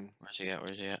shotgun. Where's he at?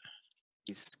 Where's he at?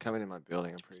 He's coming in my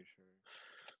building, I'm pretty sure.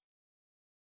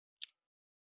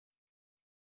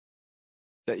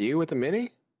 Is that you with the mini?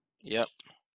 Yep.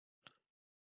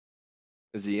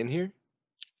 Is he in here?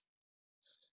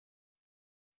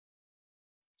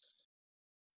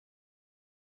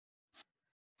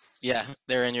 Yeah,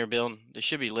 they're in your building. They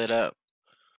should be lit up.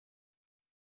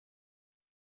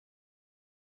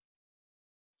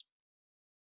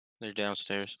 They're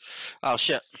downstairs. Oh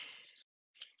shit.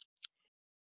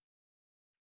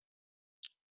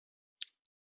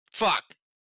 Fuck.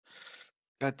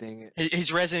 God dang it.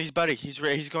 He's rezzing his buddy. He's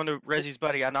going to res his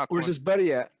buddy. I knocked Where's one. his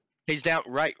buddy at? He's down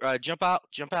right. Jump out.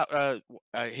 Jump out.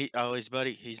 His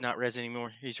buddy. He's not res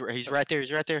anymore. He's right there.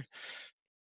 He's right there.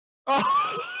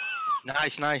 Oh.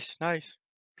 Nice.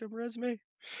 fucking resume.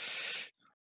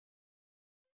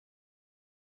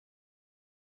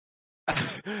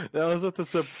 That was with the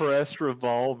suppressed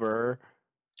revolver.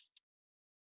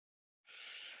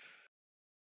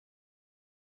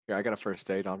 Yeah, I got a first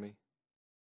aid on me.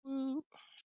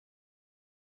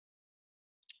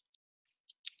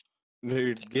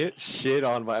 Dude, get shit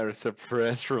on by a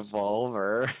suppressed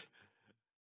revolver.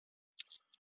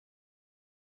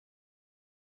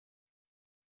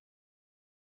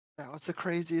 That was the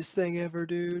craziest thing ever,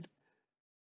 dude.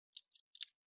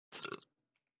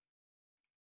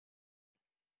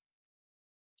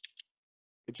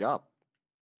 Good job.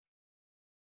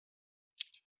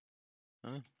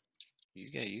 Huh? You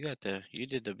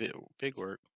did the big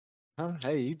work. Huh?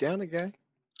 Hey, you down again?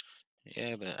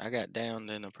 Yeah, but I got downed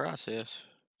in the process.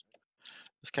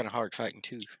 It's kind of hard fighting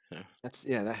too.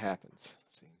 Yeah, that happens.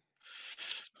 Let's see.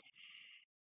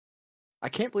 I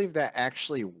can't believe that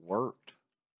actually worked.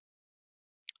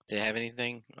 Did it have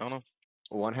anything on them?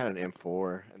 One had an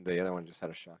M4 and the other one just had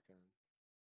a shotgun.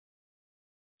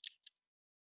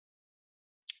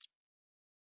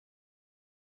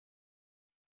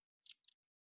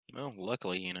 Well,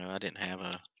 luckily, I didn't have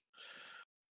a.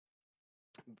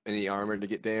 Any armor to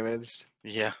get damaged?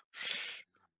 Yeah.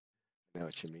 I know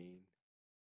what you mean.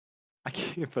 I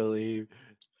can't believe.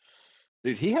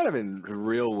 Dude, he had been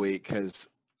real weak because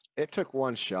it took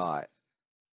one shot,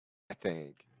 I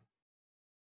think.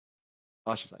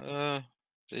 I was just like,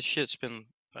 This shit's been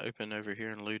open over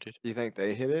here and looted. you think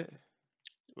they hit it?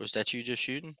 Was that you just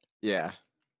shooting? Yeah.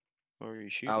 Where were you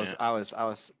shooting I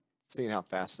was seeing how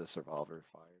fast this revolver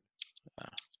fired.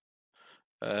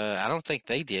 I don't think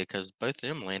they did because both of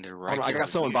them landed right. Hold on, I there got with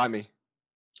someone you. by me.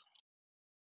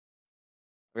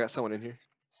 I got someone in here.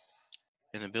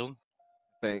 In the building.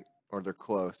 I think, or they're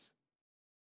close.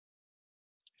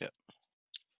 Yep.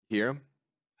 Hear them?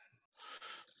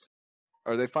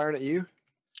 Are they firing at you?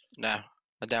 No,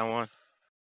 I down one.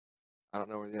 I don't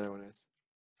know where the other one is.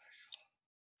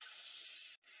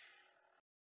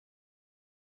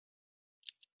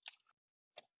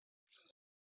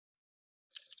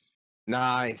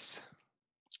 Nice.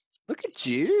 Look at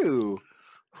you.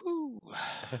 Whew.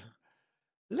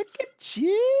 Look at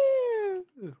you.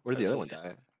 Where'd the other one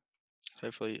die?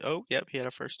 Hopefully. Oh, yep. He had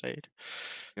a first aid.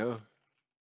 Go.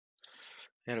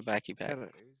 He had a backy pack.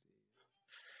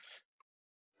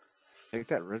 Take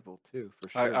that Red Bull too, for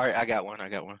sure. All right, I got one.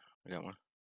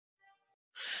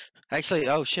 Actually,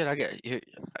 oh shit, I got here.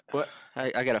 What?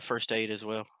 I got a first aid as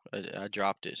well. I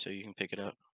dropped it, so you can pick it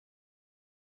up.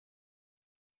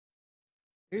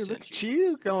 Hey, look at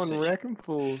you going wrecking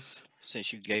fools.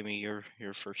 Since you gave me your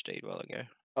first aid a while ago.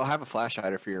 I'll have a flash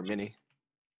hider for your mini.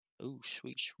 Oh,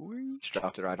 sweet, sweet. Just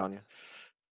dropped it right on you.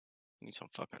 Need some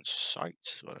fucking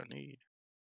sights. Is what I need.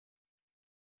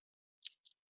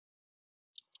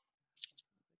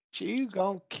 You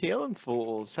gonna kill them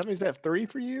fools. How many's that? 3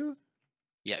 for you?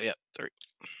 Yeah, 3.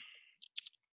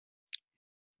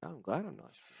 I'm glad I'm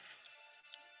not.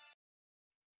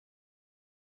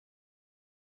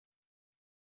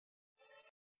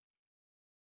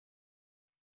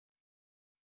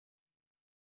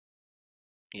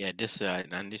 Yeah, this I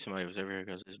knew somebody was over here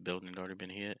because this building had already been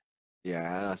hit.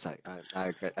 Yeah, I was like,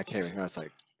 I came in here. I was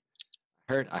like,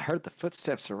 I heard the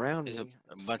footsteps around There's me.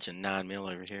 a bunch of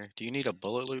 9mm over here. Do you need a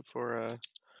bullet loop for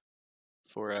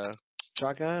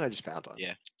shotgun? I just found one.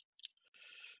 Yeah.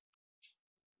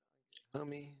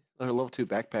 Homie, there's a level 2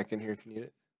 backpack in here if you need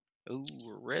it. Ooh,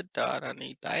 red dot. I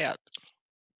need that.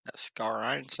 That Scar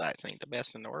iron sights ain't the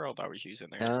best in the world. I was using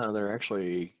there. No, they're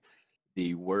actually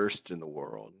the worst in the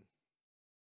world.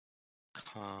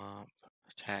 Comp,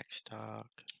 attack stock.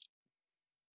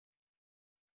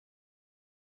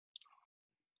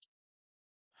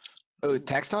 Oh,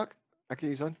 tax talk? I can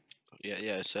use one. Yeah,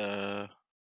 it's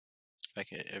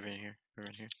back at over in here.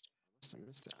 Must have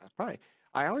missed it.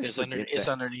 I always it's forget it's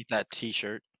underneath that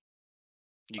T-shirt.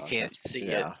 You can't see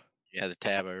it. Yeah, the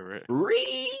tab over it.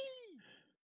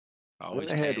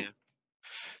 Always head tab.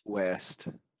 west.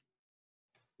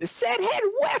 It said head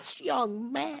west,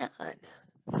 young man.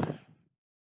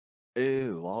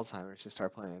 Ew, Alzheimer's just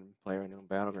start playing PlayerUnknown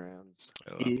Battlegrounds.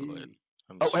 Oh,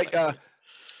 I'm quitting. Hey,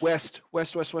 west.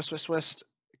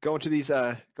 Go into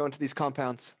these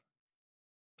compounds.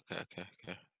 Okay.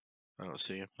 I don't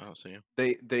see him.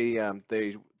 They're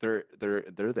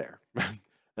there.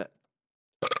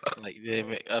 Like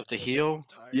up the hill.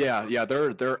 Yeah,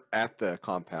 they're at the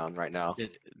compound right now.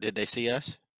 Did they see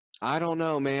us? I don't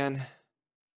know, man.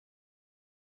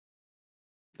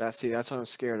 That's what I'm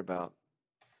scared about.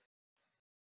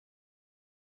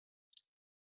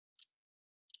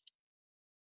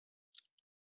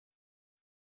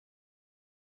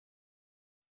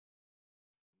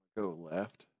 Go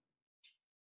left.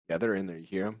 Yeah, they're in there. You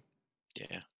hear them?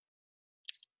 Yeah.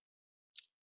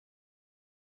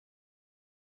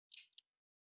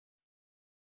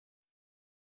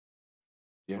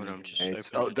 Yeah, One of 'em just grenades.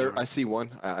 opened Oh, the there. door. I see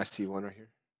one. I see one right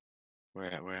here.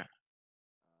 Where at? Where at?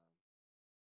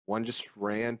 One just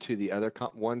ran to the other.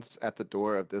 One's at the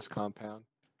door of this compound.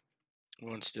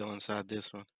 One's still inside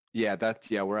this one. Yeah,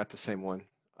 yeah. We're at the same one.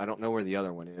 I don't know where the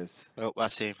other one is. Oh, I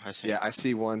see him. I see him. Yeah, I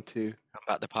see one too. I'm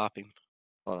about to pop him.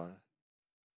 Hold on.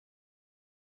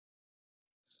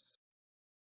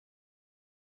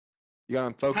 You got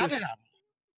him focused?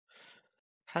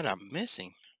 How did I miss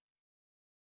him?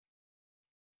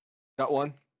 Got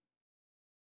one.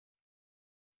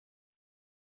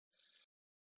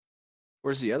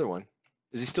 Where's the other one?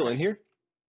 Is he still in here?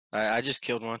 I just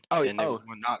killed one. Oh, and there was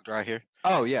one knocked right here.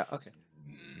 Oh, yeah. Okay.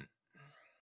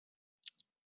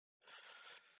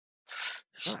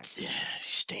 Nice.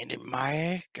 Standing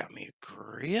my got me a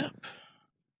grip.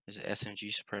 There's an SMG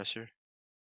suppressor.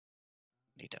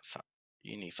 Need that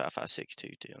you need 5.56 too,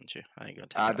 don't you? I ain't gonna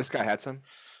take it. This guy had some.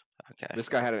 Okay. This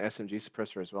guy had an SMG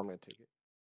suppressor as well. I'm gonna take it.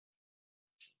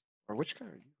 Or which guy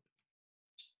are you?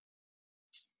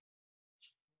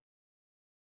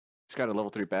 He's got a level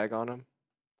 3 bag on him.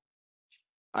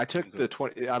 I took the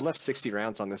 20. I left 60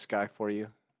 rounds on this guy for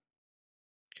you.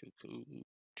 Cuckoo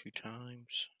 2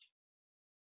 times.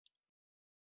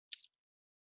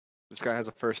 This guy has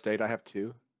a first aid. I have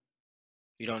 2.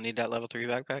 You don't need that level 3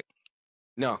 backpack?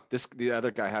 No, the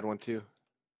other guy had one too.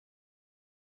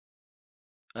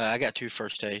 I got 2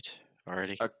 first aids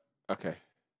already. Okay.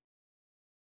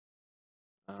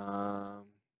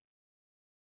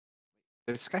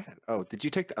 This guy had. Oh, did you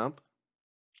take the ump?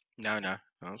 No,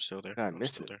 I'm still there. I I'm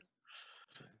missed still it.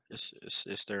 there.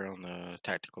 It's there on the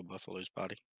tactical buffalo's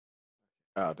body.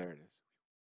 Oh, there it is.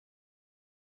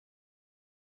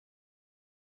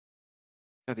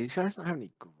 Oh, these guys don't have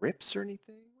any grips or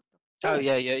anything. Oh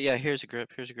yeah. Here's a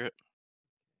grip.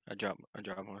 I dropped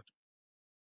one.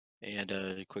 And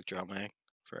a quick draw mag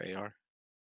for AR.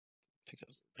 Pick up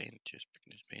bandages.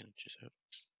 Picking those bandages up.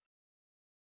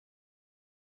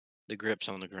 The grip's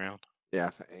on the ground. Yeah,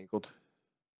 if I angled.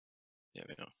 Yeah,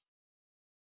 we know.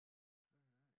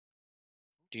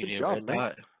 Do you Good need job, a red man.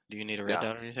 dot? Do you need a red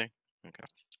dot or anything? Okay.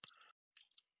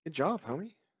 Good job,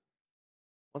 homie.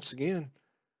 Once again.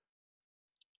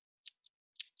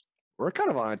 We're kind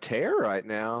of on a tear right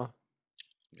now.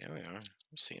 Yeah, we are.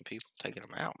 I'm seeing people taking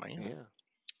them out, man. Yeah.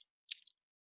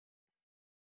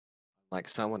 Like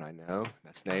someone I know.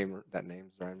 That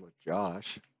name's rhymed with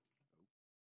Josh.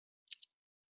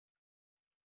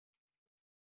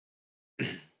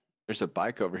 There's a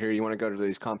bike over here. You want to go to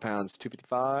these compounds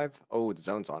 255? Oh, the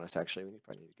zone's on us actually. We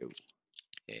probably need to go.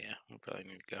 Yeah, we probably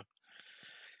need to go.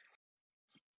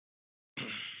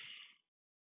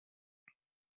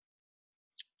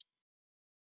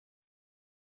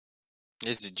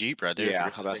 There's a Jeep right there.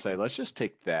 Yeah, I'm about to say, let's just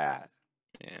take that.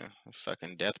 Yeah, a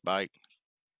fucking death bike.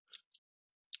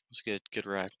 It's good. Good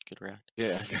ride. Good ride.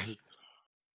 Yeah.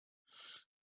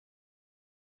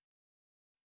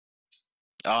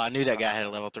 Oh, I knew that guy had a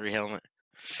level 3 helmet.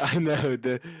 I know.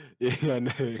 I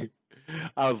know.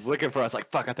 I was looking for it. I was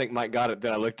like, fuck, I think Mike got it.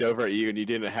 Then I looked over at you and you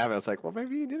didn't have it. I was like, well,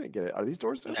 maybe you didn't get it. Are these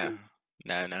doors open?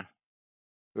 No. Do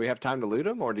we have time to loot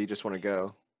them or do you just want to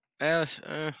go?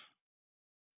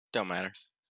 Don't matter.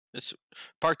 Just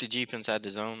park the Jeep inside the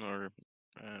zone, or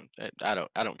I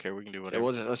don't care. We can do whatever.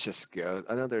 Let's just go.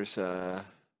 I know there's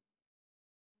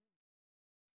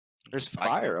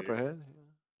fire up ahead.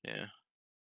 Yeah.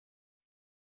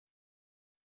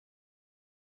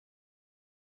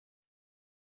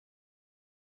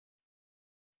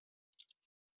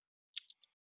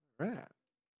 Right.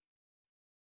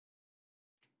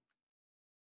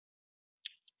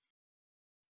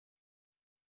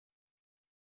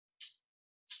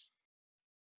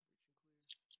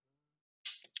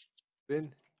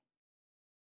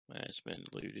 It's been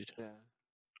looted. Yeah.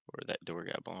 Or that door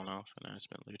got blown off, and now it's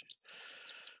been looted.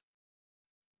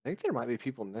 I think there might be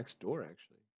people next door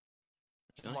actually.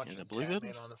 I'm watching the blue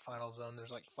building on the final zone.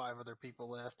 There's like 5 other people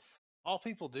left. All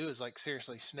people do is like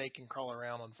seriously snake and crawl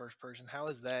around on first person. How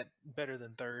is that better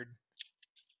than third?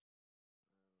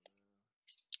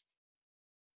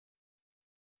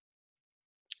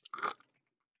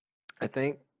 I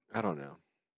think. I don't know.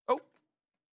 Oh.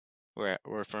 Where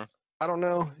from? I don't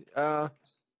know.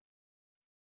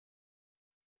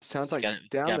 Sounds like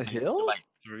down the hill? Like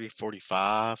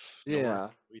 345. Yeah.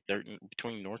 330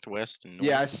 between northwest and north.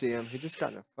 Yeah, I see him. He just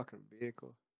got in a fucking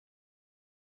vehicle.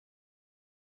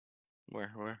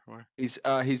 Where? He's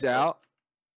out.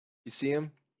 You see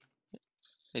him?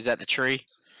 He's at the tree.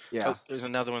 Yeah. Oh, there's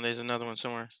another one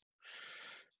somewhere.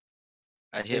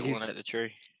 I hit one at the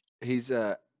tree. He's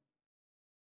I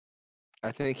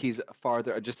think he's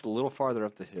farther, just a little farther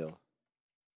up the hill.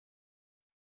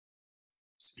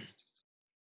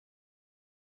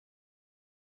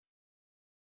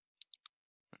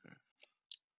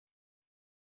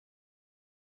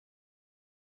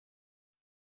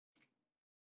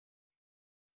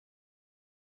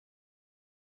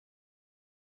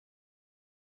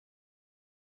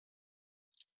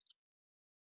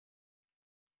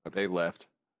 But they left.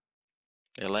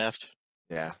 They left.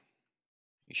 Yeah.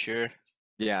 You sure?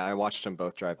 Yeah, I watched them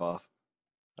both drive off.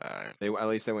 Alright. They at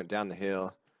least they went down the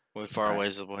hill. We're far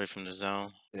ways away from the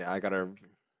zone. Yeah, I gotta.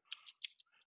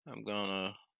 I'm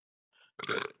gonna.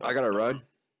 I gotta run.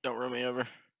 Don't run me over.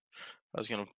 I was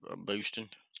gonna boosting.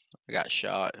 I got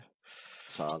shot.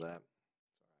 Saw that.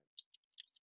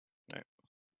 Right.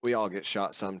 We all get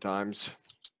shot sometimes.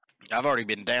 I've already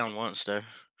been down once though.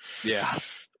 Yeah.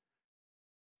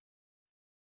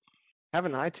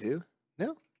 Haven't I too?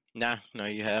 No. Nah, no,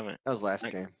 you haven't. That was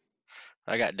last game.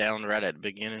 I got down right at the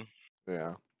beginning.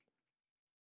 Yeah.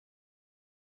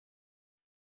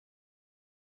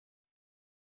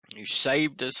 You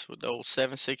saved us with the old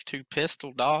 7.62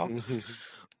 pistol, dog. You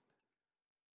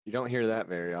don't hear that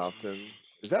very often.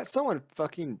 Is that someone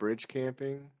fucking bridge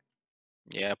camping?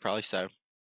 Yeah, probably so.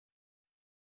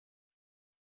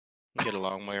 You get a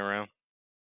long way around.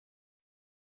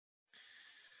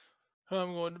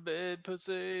 I'm going to bed,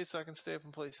 pussy, so I can stay up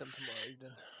and play some tomorrow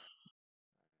evening.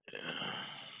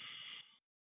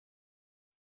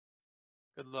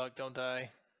 Good luck, don't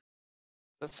die.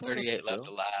 That's 38 left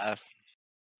alive.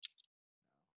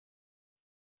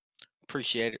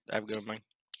 Appreciate it. Have a good one.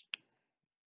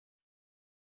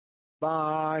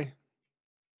 Bye.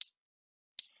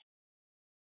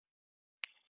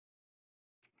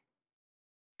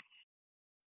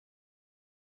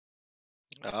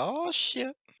 Oh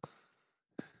shit.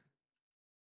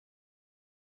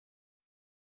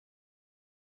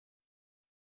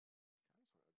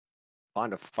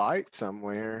 Find a fight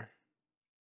somewhere.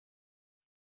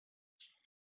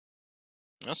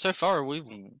 Well, so far we've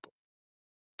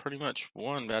pretty much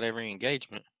won about every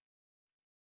engagement.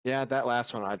 Yeah, that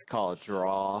last one I'd call a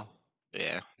draw.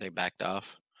 Yeah, they backed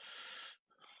off.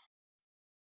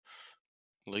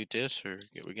 Loot this, or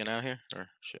get we get out here, or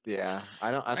shit. Yeah,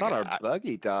 I thought our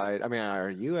buggy died. I mean, our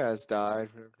US died.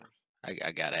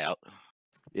 I got out.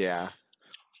 Yeah.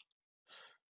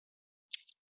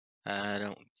 I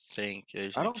don't think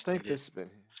there's. I don't think this has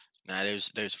been. Nah,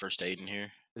 there's first aid in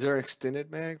here. Is there an extended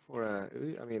mag for a?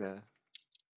 I mean a.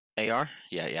 AR?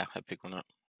 Yeah. I pick one up.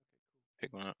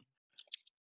 Pick one up.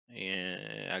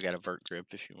 Yeah, I got a vert grip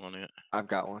if you want it. I've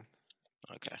got one.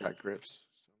 Okay. Got grips.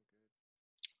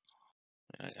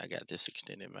 I got this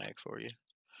extended mag for you.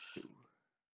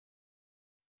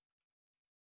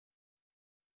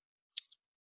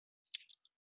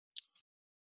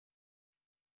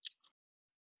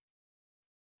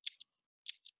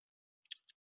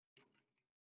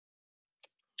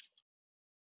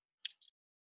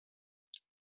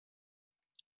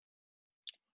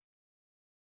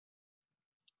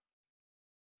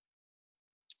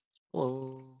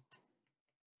 Hello.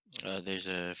 There's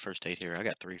a first aid here. I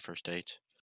got 3 first aids.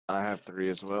 I have 3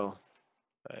 as well.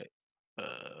 All right.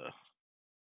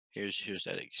 Here's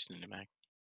that extended mag.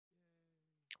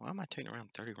 Why am I taking around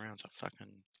 30 rounds of fucking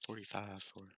 45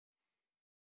 for?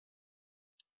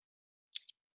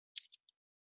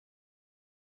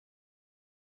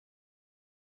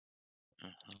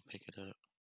 I'll pick it up.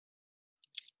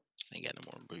 Ain't got no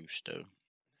more boost though.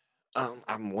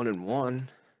 I'm 1 and 1.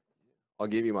 I'll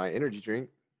give you my energy drink.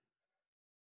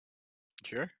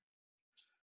 Sure.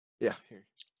 Yeah, here.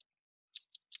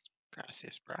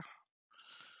 Gracias, bro.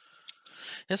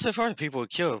 Yeah, so far the people we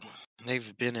killed,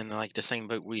 they've been in like the same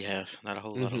boat we have. Not a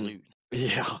whole lot of loot.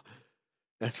 Yeah,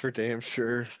 that's for damn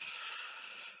sure.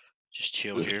 Just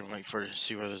chill here and wait for it to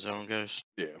see where the zone goes.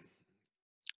 Yeah.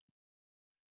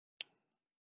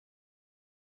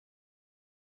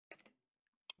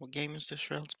 What game is this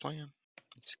Shroud's playing?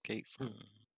 Escape from.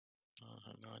 I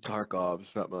have no idea. Tarkov,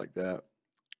 something like that.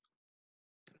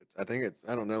 I think it's.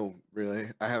 I don't know really.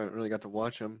 I haven't really got to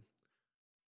watch them.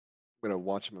 I'm gonna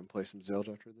watch them and play some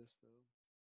Zelda after this,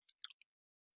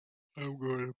 though. I'm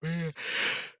going to bed.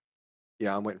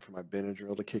 Yeah, I'm waiting for my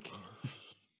Benadryl to kick in.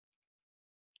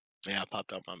 Yeah, I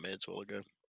popped out my meds a while ago.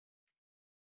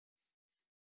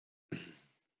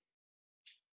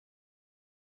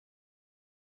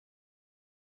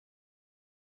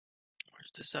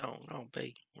 Where's the zone? Oh,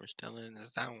 B. We're still in the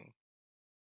zone.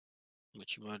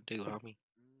 What you want to do, homie?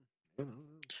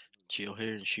 Chill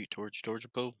here and shoot towards Georgia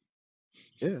Pool?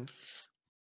 Yes.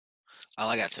 All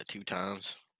I got said 2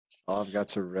 times. All I've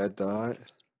got's a red dot.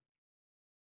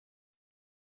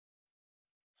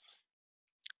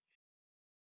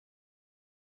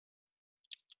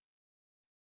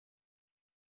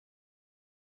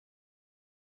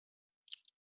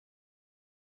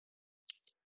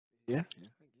 Yeah.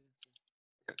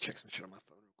 Gotta check some shit on my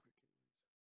phone real quick.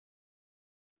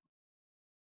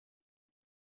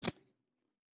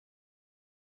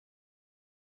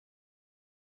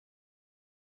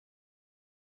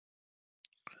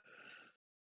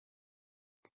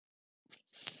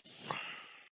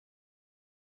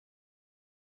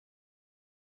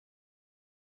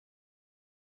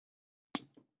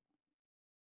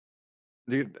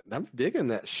 Dude, I'm digging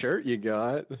that shirt you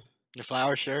got. The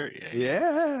flower shirt? Yeah.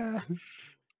 Yeah.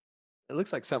 It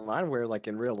looks like something I'd wear like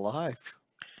in real life.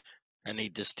 I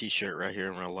need this t-shirt right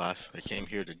here in real life. I came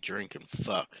here to drink and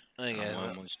fuck. Hey guys, I'm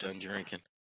almost done drinking.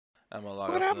 I'm gonna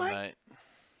log What off up, for the mate? night.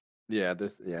 Yeah, I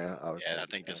was Yeah, I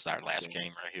think this is our last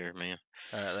game right here, man.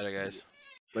 Alright, later guys.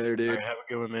 Later, dude. All right, have a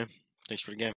good one, man. Thanks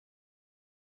for the game.